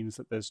 health means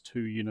that there's 2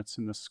 units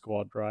in the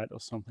squad, right? Or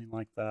something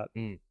like that.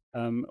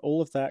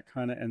 All of that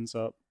kind of ends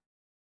up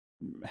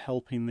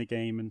helping the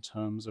game in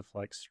terms of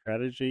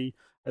strategy.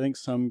 I think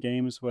some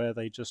games where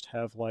they just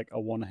have a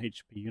 1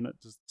 HP unit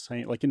does the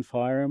same, in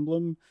Fire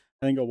Emblem,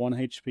 I think a 1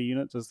 HP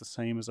unit does the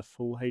same as a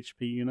full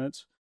HP unit.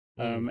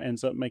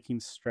 ends up making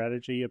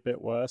strategy a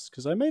bit worse.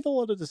 Because I made a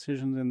lot of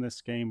decisions in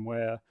this game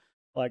where,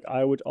 like,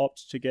 I would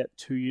opt to get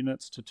 2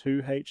 units to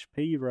 2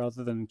 HP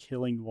rather than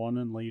killing one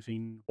and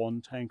leaving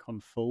one tank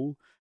on full,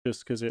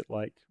 just because it,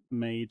 like,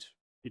 made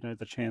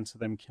the chance of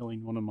them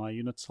killing one of my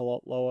units a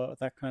lot lower,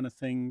 that kind of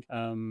thing.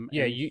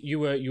 Yeah, you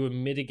were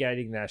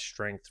mitigating their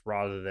strength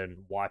rather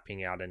than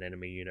wiping out an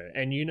enemy unit.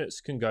 And units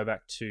can go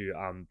back to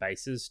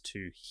bases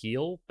to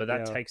heal, but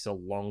that takes a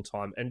long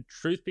time. And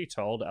truth be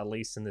told, at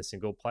least in the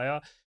single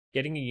player,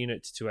 getting a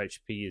unit to 2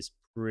 HP is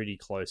pretty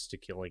close to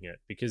killing it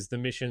because the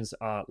missions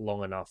aren't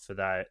long enough for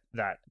that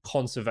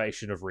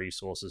conservation of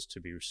resources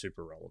to be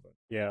super relevant.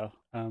 Yeah,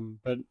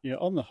 but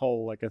on the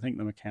whole, like, I think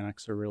the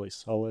mechanics are really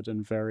solid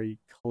and very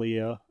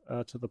clear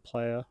to the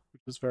player,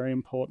 which is very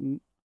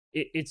important.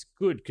 It's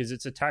good because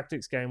it's a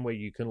tactics game where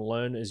you can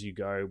learn as you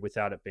go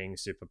without it being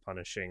super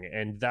punishing,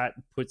 and that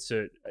puts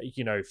it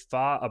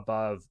far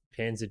above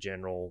Panzer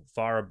General,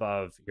 far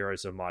above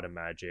Heroes of Might and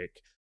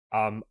Magic.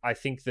 I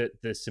think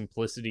that the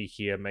simplicity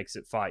here makes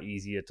it far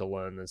easier to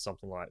learn than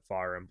something like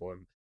Fire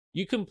Emblem.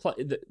 You can play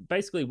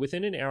basically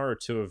within an hour or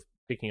two of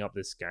picking up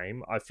this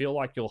game. I feel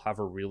like you'll have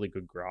a really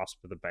good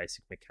grasp of the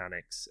basic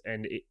mechanics,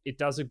 and it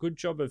does a good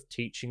job of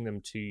teaching them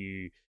to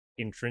you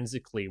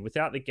intrinsically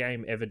without the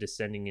game ever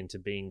descending into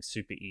being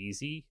super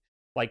easy.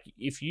 Like,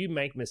 if you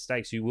make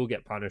mistakes, you will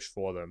get punished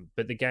for them,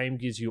 but the game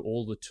gives you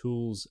all the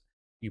tools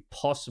you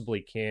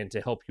possibly can to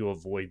help you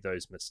avoid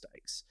those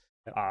mistakes.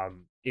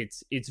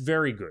 It's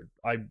very good.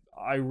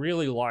 I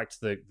really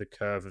liked the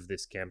curve of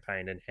this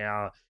campaign and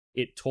how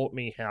it taught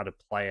me how to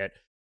play it,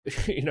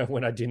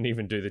 when I didn't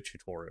even do the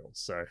tutorials.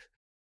 So,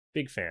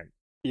 big fan.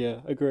 Yeah,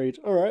 agreed.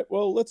 All right,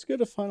 well, let's go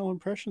to final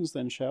impressions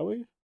then, shall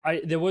we?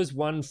 There was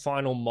one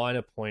final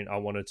minor point I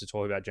wanted to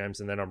talk about, James,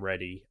 and then I'm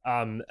ready.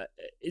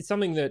 It's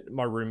something that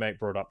my roommate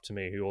brought up to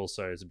me, who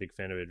also is a big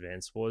fan of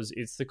Advance Wars.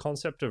 It's the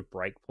concept of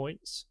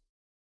breakpoints.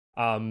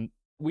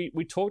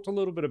 We talked a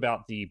little bit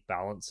about the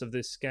balance of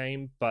this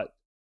game, but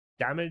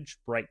damage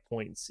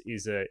breakpoints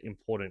is an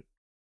important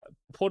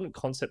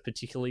concept,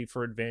 particularly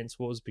for Advance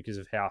Wars, because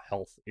of how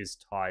health is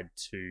tied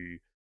to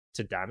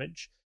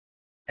damage.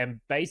 And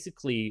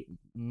basically,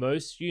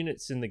 most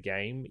units in the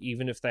game,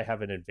 even if they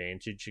have an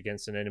advantage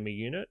against an enemy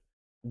unit,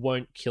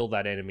 won't kill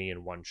that enemy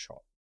in one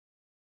shot.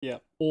 Yeah.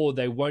 Or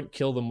they won't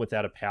kill them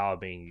without a power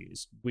being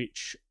used,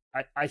 which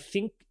I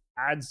think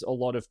adds a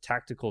lot of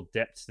tactical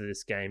depth to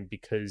this game,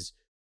 because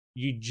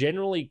you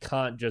generally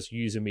can't just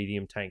use a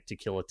medium tank to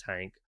kill a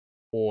tank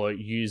or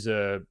use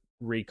a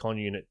recon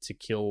unit to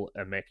kill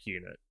a mech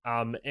unit.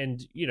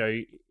 And,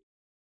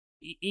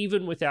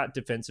 even without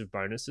defensive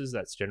bonuses,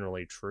 that's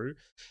generally true.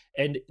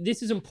 And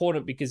this is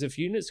important because if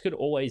units could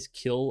always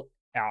kill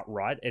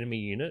outright enemy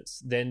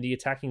units, then the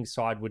attacking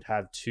side would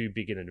have too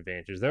big an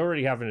advantage. They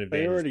already have an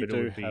advantage. They already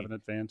do have an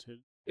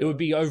advantage. It would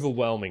be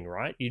overwhelming,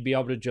 right? You'd be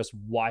able to just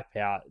wipe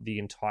out the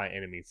entire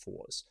enemy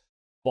force.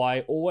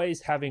 By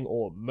always having,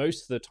 or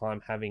most of the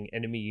time having,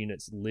 enemy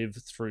units live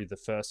through the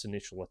first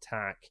initial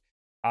attack,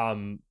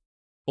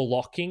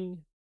 blocking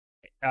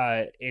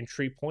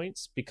entry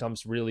points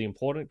becomes really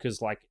important,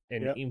 because like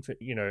a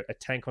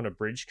tank on a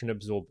bridge can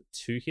absorb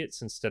 2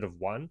 hits instead of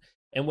 1,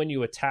 and when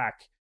you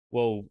attack,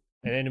 well,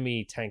 an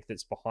enemy tank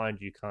that's behind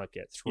you can't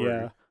get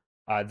through.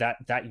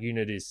 That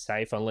unit is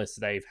safe unless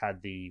they've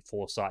had the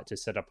foresight to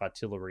set up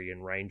artillery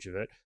in range of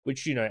it,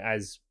 which,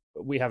 as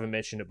we haven't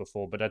mentioned it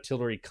before, but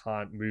artillery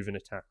can't move and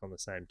attack on the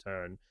same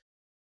turn.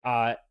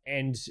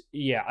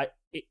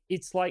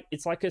 It's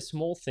like a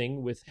small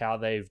thing with how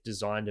they've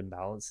designed and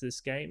balanced this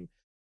game,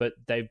 but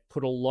they've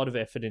put a lot of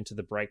effort into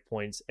the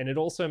breakpoints, and it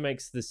also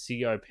makes the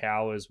CO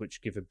powers,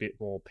 which give a bit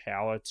more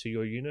power to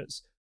your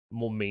units,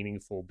 more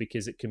meaningful,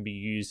 because it can be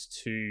used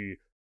to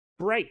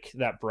break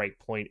that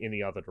breakpoint in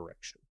the other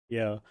direction.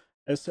 Yeah,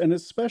 and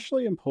it's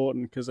especially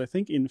important because I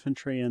think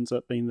infantry ends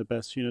up being the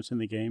best unit in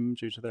the game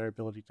due to their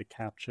ability to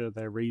capture,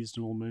 their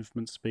reasonable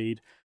movement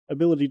speed,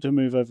 ability to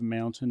move over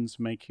mountains,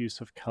 make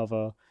use of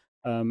cover,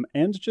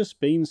 and just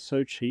being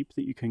so cheap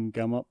that you can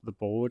gum up the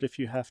board if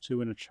you have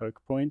to in a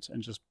choke point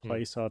and just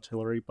place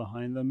artillery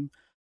behind them.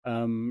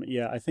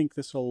 I think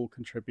this all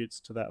contributes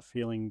to that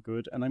feeling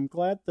good, and I'm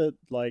glad that,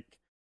 like,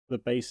 the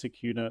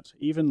basic unit,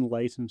 even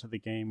late into the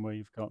game where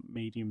you've got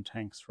medium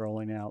tanks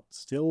rolling out,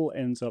 still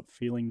ends up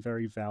feeling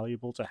very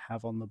valuable to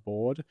have on the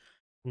board,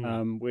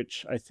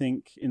 which I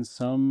think in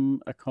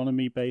some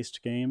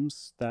economy-based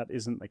games, that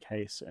isn't the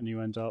case, and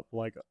you end up,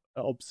 like,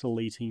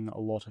 obsoleting a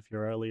lot of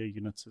your earlier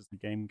units as the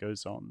game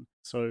goes on.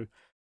 So,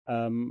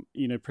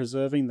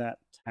 preserving that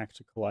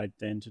tactical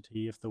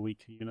identity of the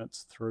weaker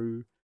units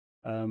through,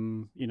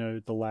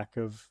 the lack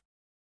of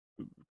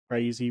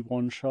crazy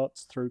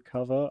one-shots through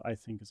cover, I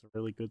think is a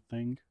really good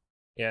thing.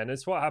 Yeah, and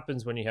it's what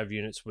happens when you have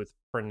units with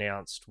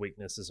pronounced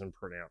weaknesses and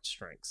pronounced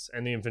strengths.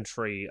 And the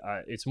infantry,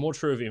 it's more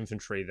true of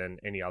infantry than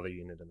any other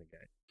unit in the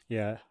game.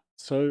 Yeah.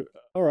 So,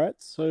 all right.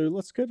 So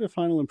let's go to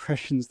final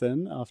impressions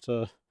then.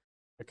 After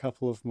a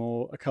couple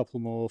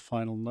more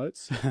final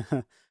notes.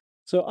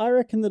 So I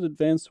reckon that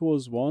Advance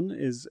Wars 1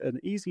 is an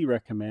easy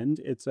recommend.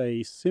 It's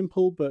a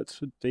simple but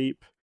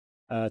deep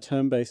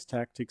turn-based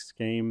tactics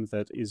game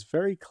that is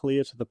very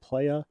clear to the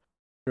player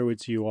through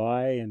its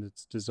UI and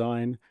its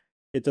design.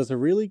 It does a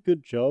really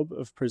good job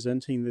of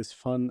presenting this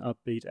fun,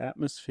 upbeat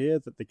atmosphere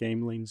that the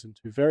game leans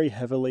into very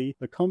heavily.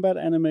 The combat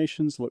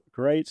animations look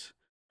great,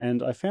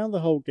 and I found the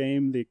whole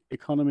game, the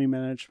economy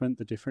management,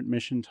 the different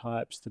mission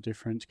types, the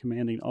different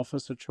commanding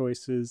officer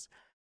choices,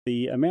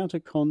 the amount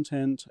of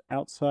content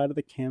outside of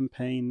the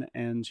campaign,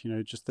 and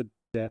just the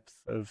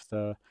depth of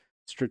the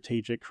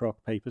strategic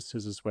rock paper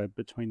scissors web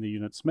between the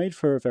units made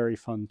for a very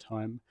fun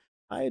time.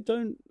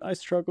 I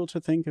struggle to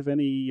think of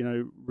any,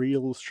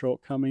 real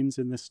shortcomings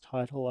in this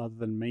title other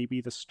than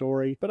maybe the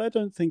story, but I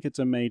don't think it's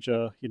a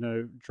major,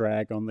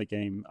 drag on the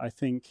game. I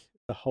think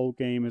the whole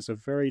game is a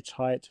very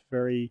tight,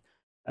 very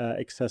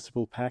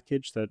accessible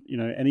package that,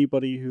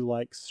 anybody who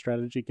likes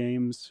strategy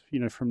games,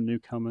 from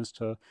newcomers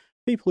to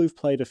people who've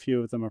played a few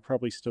of them are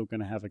probably still going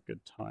to have a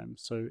good time.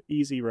 So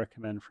easy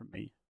recommend from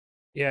me.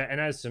 Yeah,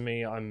 and as to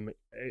me,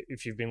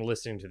 if you've been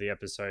listening to the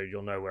episode,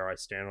 you'll know where I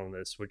stand on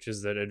this, which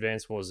is that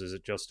Advance Wars is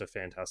just a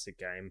fantastic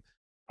game.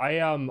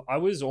 I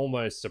was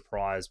almost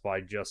surprised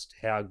by just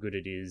how good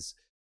it is.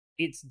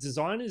 Its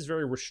design is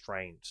very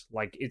restrained.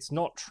 Like it's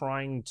not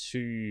trying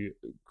to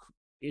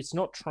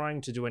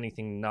do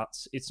anything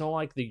nuts. It's not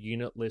like the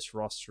unit list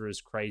roster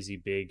is crazy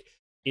big.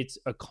 Its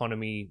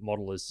economy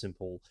model is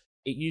simple.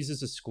 It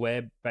uses a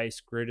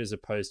square-based grid as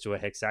opposed to a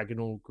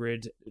hexagonal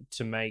grid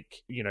to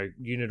make,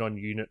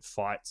 unit-on-unit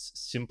fights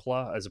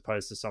simpler as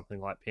opposed to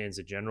something like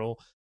Panzer General.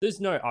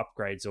 There's no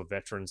upgrades or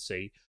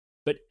veterancy,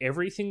 but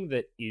everything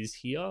that is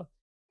here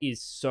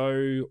is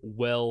so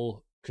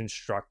well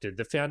constructed.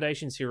 The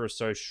foundations here are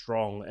so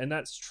strong, and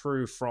that's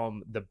true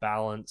from the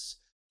balance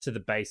to the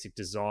basic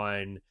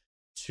design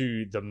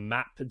to the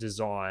map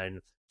design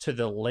to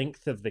the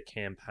length of the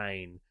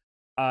campaign.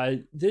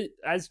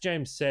 As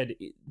James said,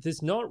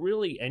 there's not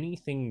really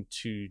anything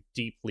to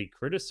deeply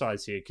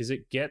criticize here because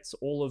it gets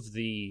all of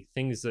the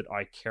things that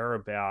I care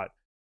about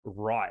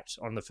right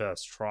on the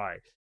first try.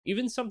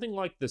 Even something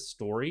like the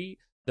story,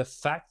 the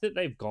fact that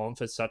they've gone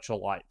for such a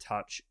light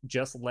touch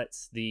just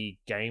lets the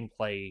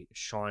gameplay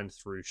shine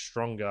through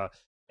stronger,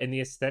 and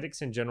the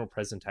aesthetics and general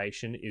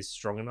presentation is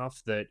strong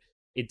enough that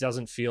it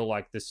doesn't feel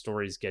like the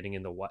story is getting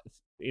in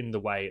the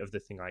way of the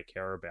thing I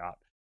care about.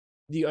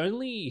 The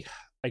only,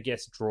 I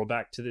guess,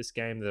 drawback to this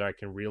game that I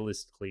can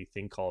realistically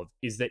think of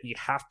is that you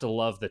have to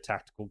love the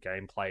tactical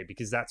gameplay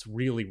because that's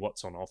really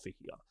what's on offer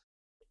here.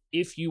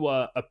 If you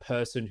are a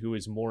person who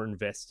is more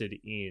invested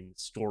in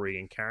story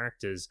and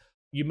characters,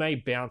 you may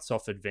bounce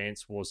off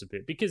Advance Wars a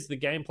bit because the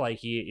gameplay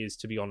here is,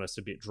 to be honest,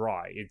 a bit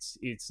dry.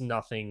 It's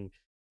nothing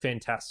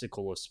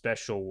fantastical or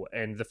special,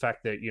 and the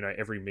fact that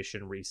every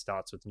mission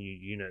restarts with new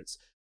units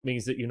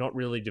means that you're not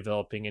really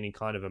developing any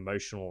kind of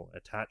emotional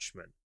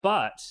attachment.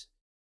 But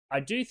I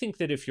do think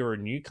that if you're a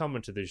newcomer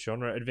to this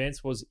genre,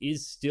 Advance Wars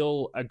is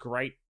still a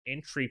great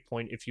entry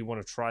point if you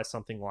want to try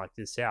something like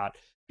this out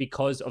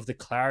because of the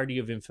clarity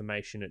of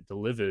information it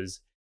delivers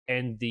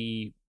and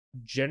the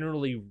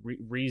generally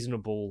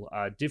reasonable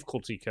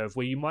difficulty curve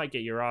where you might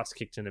get your ass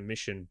kicked in a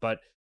mission, but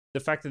the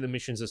fact that the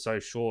missions are so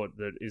short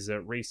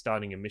that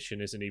restarting a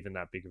mission isn't even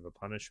that big of a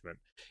punishment.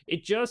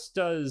 It just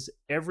does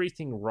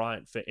everything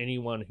right for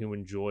anyone who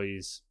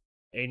enjoys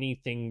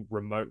anything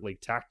remotely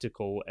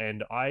tactical,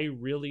 and I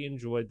really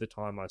enjoyed the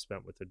time I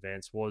spent with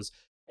Advance Wars.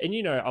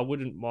 And I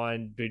wouldn't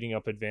mind booting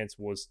up Advance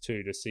Wars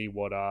 2 to see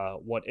what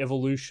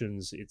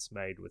evolutions it's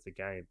made with the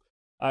game.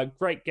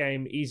 Great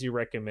game, easy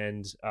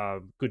recommend,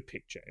 good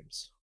pick,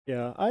 James.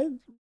 Yeah, I'm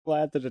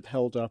glad that it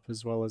held up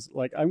as well as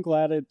I'm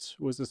glad it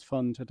was as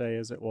fun today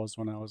as it was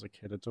when I was a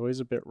kid. It's always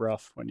a bit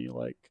rough when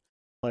you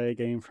play a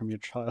game from your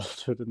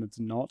childhood and it's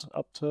not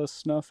up to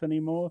snuff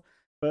anymore.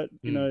 But,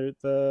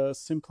 the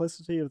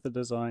simplicity of the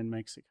design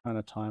makes it kind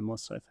of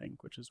timeless, I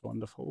think, which is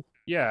wonderful.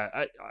 Yeah,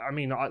 I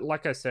mean,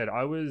 like I said,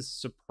 I was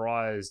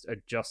surprised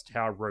at just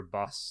how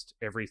robust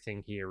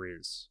everything here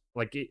is.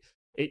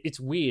 It's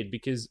weird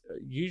because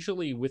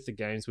usually with the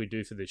games we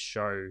do for this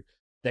show,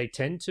 they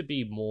tend to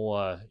be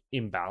more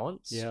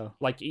imbalanced. Yeah.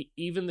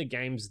 Even the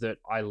games that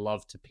I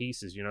love to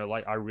pieces,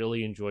 I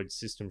really enjoyed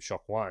System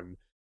Shock 1.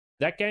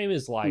 That game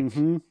is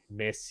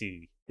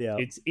messy. Yeah,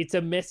 it's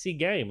a messy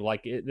game. I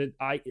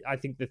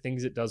think the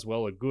things it does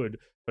well are good,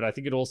 but I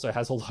think it also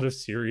has a lot of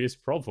serious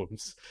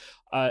problems.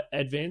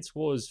 Advance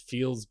Wars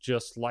feels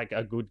just like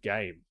a good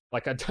game.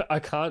 I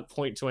can't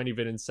point to any of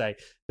it and say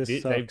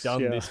they've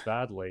done this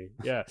badly.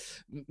 Yeah,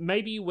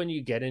 maybe when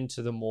you get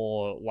into the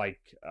more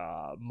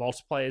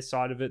multiplayer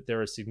side of it,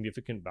 there are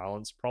significant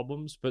balance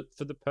problems. But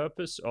for the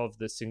purpose of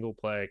the single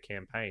player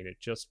campaign, it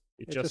just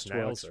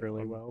nails works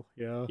really well.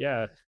 Yeah,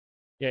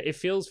 yeah. It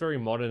feels very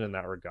modern in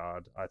that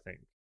regard, I think.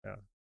 Yeah.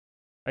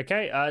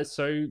 Okay,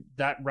 so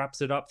that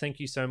wraps it up. Thank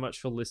you so much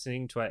for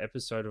listening to our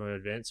episode of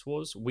Advance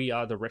Wars. We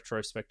are the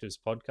Retrospectives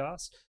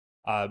podcast.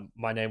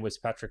 My name was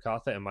Patrick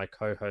Arthur, and my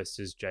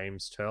co-host is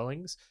James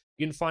Turlings.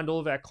 You can find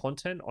all of our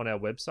content on our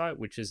website,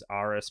 which is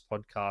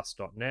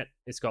rspodcast.net.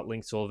 It's got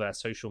links to all of our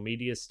social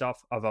media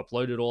stuff. I've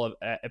uploaded all of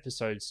our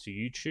episodes to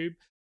YouTube.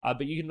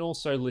 But you can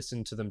also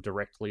listen to them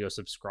directly or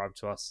subscribe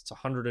to us. It's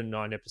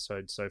 109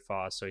 episodes so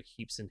far, so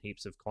heaps and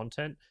heaps of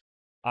content.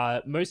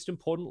 Most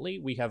importantly,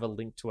 we have a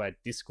link to our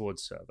Discord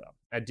server.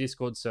 Our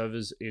Discord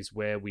servers is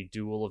where we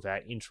do all of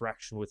our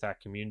interaction with our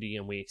community,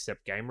 and we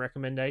accept game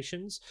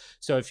recommendations.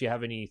 So if you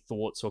have any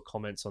thoughts or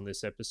comments on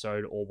this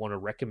episode or want to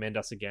recommend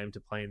us a game to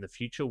play in the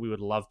future, we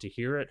would love to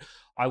hear it.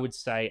 I would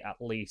say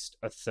at least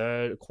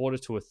a quarter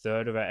to a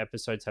third of our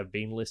episodes have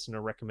been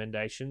listener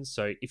recommendations.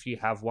 So if you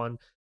have one,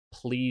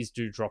 please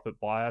do drop it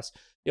by us.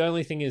 The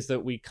only thing is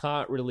that we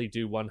can't really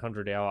do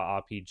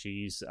 100-hour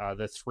RPGs.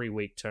 The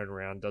 3-week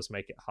turnaround does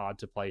make it hard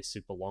to play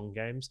super long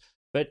games,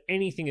 but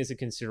anything is a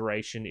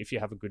consideration if you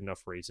have a good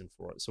enough reason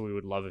for it. So we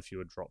would love if you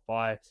would drop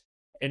by.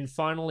 And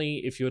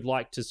finally, if you would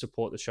like to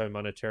support the show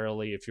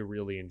monetarily, if you're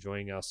really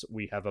enjoying us,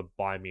 we have a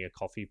Buy Me a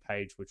Coffee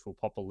page, which we'll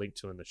pop a link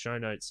to in the show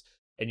notes.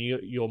 And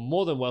you're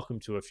more than welcome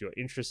to if you're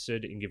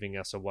interested in giving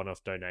us a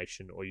one-off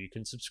donation, or you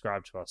can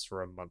subscribe to us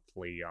for a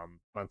monthly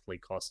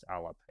cost a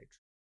la Patreon.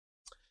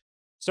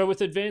 So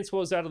with Advance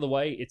Wars out of the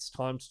way, it's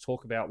time to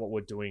talk about what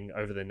we're doing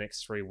over the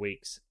next 3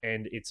 weeks.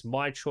 And it's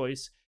my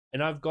choice,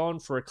 and I've gone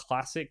for a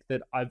classic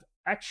that I've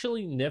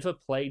actually never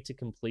played to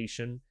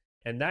completion,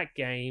 and that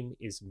game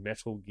is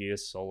Metal Gear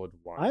Solid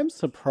 1. I'm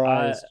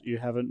surprised you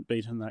haven't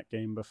beaten that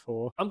game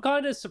before. I'm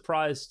kind of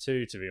surprised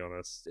too, to be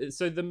honest.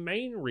 So the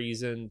main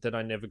reason that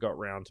I never got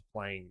around to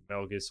playing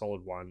Metal Gear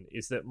Solid 1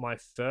 is that my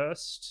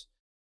first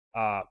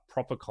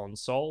proper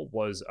console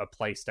was a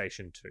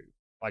PlayStation 2.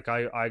 Like,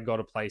 I got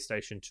a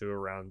PlayStation 2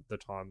 around the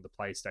time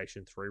the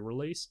PlayStation 3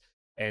 release,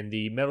 and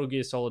the Metal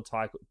Gear Solid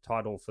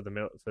title for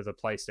the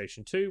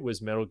PlayStation 2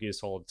 was Metal Gear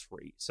Solid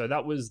 3. So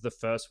that was the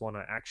first one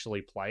I actually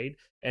played,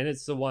 and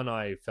it's the one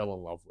I fell in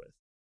love with.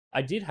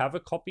 I did have a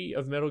copy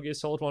of Metal Gear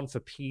Solid 1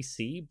 for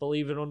PC,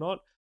 believe it or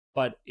not,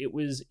 but it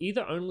was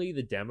either only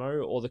the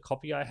demo or the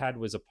copy I had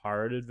was a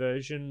pirated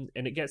version,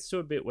 and it gets to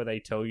a bit where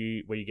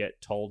you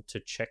get told to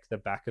check the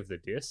back of the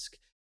disc.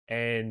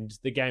 And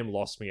the game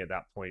lost me at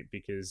that point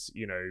because,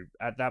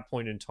 at that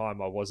point in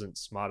time, I wasn't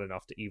smart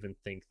enough to even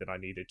think that I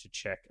needed to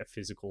check a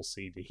physical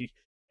CD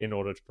in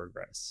order to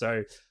progress.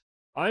 So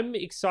I'm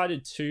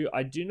excited too.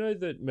 I do know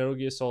that Metal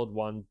Gear Solid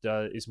 1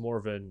 is more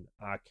of an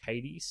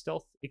arcadey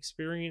stealth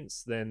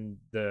experience than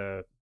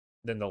the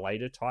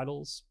later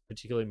titles,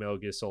 particularly Metal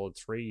Gear Solid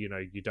 3.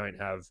 You don't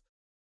have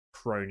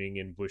proning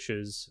in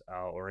bushes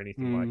or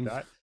anything like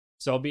that.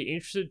 So I'll be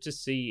interested to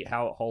see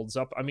how it holds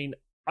up. I mean,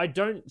 I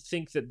don't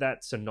think that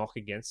that's a knock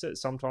against it.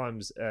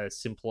 Sometimes a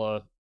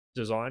simpler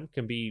design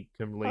can lead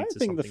to something better. I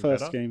think the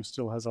first game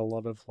still has a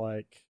lot of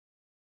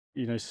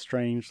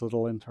strange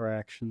little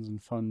interactions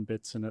and fun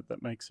bits in it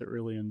that makes it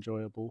really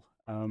enjoyable.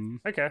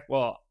 Okay,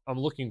 well, I'm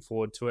looking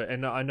forward to it,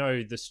 and I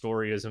know the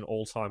story is an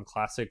all-time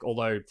classic,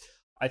 although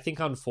I think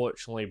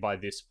unfortunately by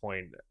this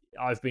point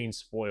I've been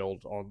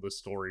spoiled on the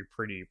story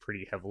pretty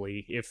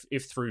heavily, if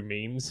through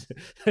memes,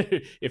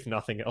 if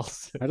nothing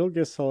else. Metal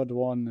Gear Solid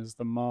 1 is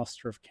the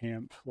master of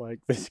camp. Like,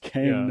 this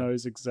game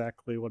knows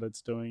exactly what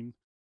it's doing.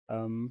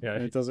 And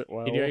it does it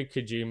well. Hideo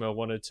Kojima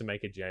wanted to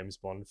make a James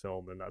Bond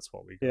film, and that's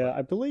what we got. Yeah,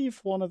 I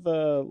believe one of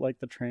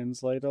the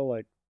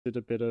translator did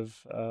a bit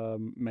of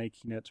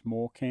making it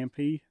more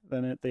campy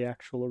than the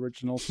actual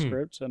original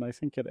script, and I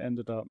think it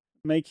ended up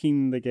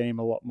making the game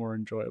a lot more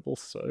enjoyable.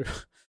 So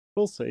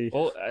we'll see.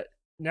 Well,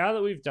 now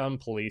that we've done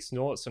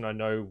Policenauts and I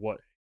know what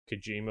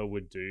Kojima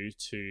would do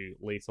to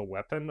Lethal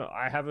Weapon,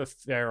 I have a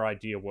fair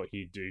idea what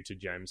he'd do to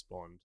James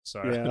Bond.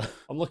 So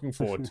I'm looking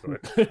forward to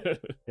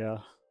it. Yeah.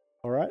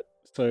 All right.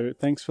 So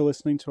thanks for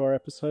listening to our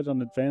episode on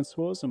Advance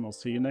Wars, and we'll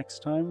see you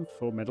next time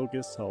for Metal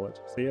Gear Solid.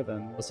 See you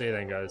then. We'll see you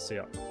then, guys. See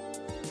ya.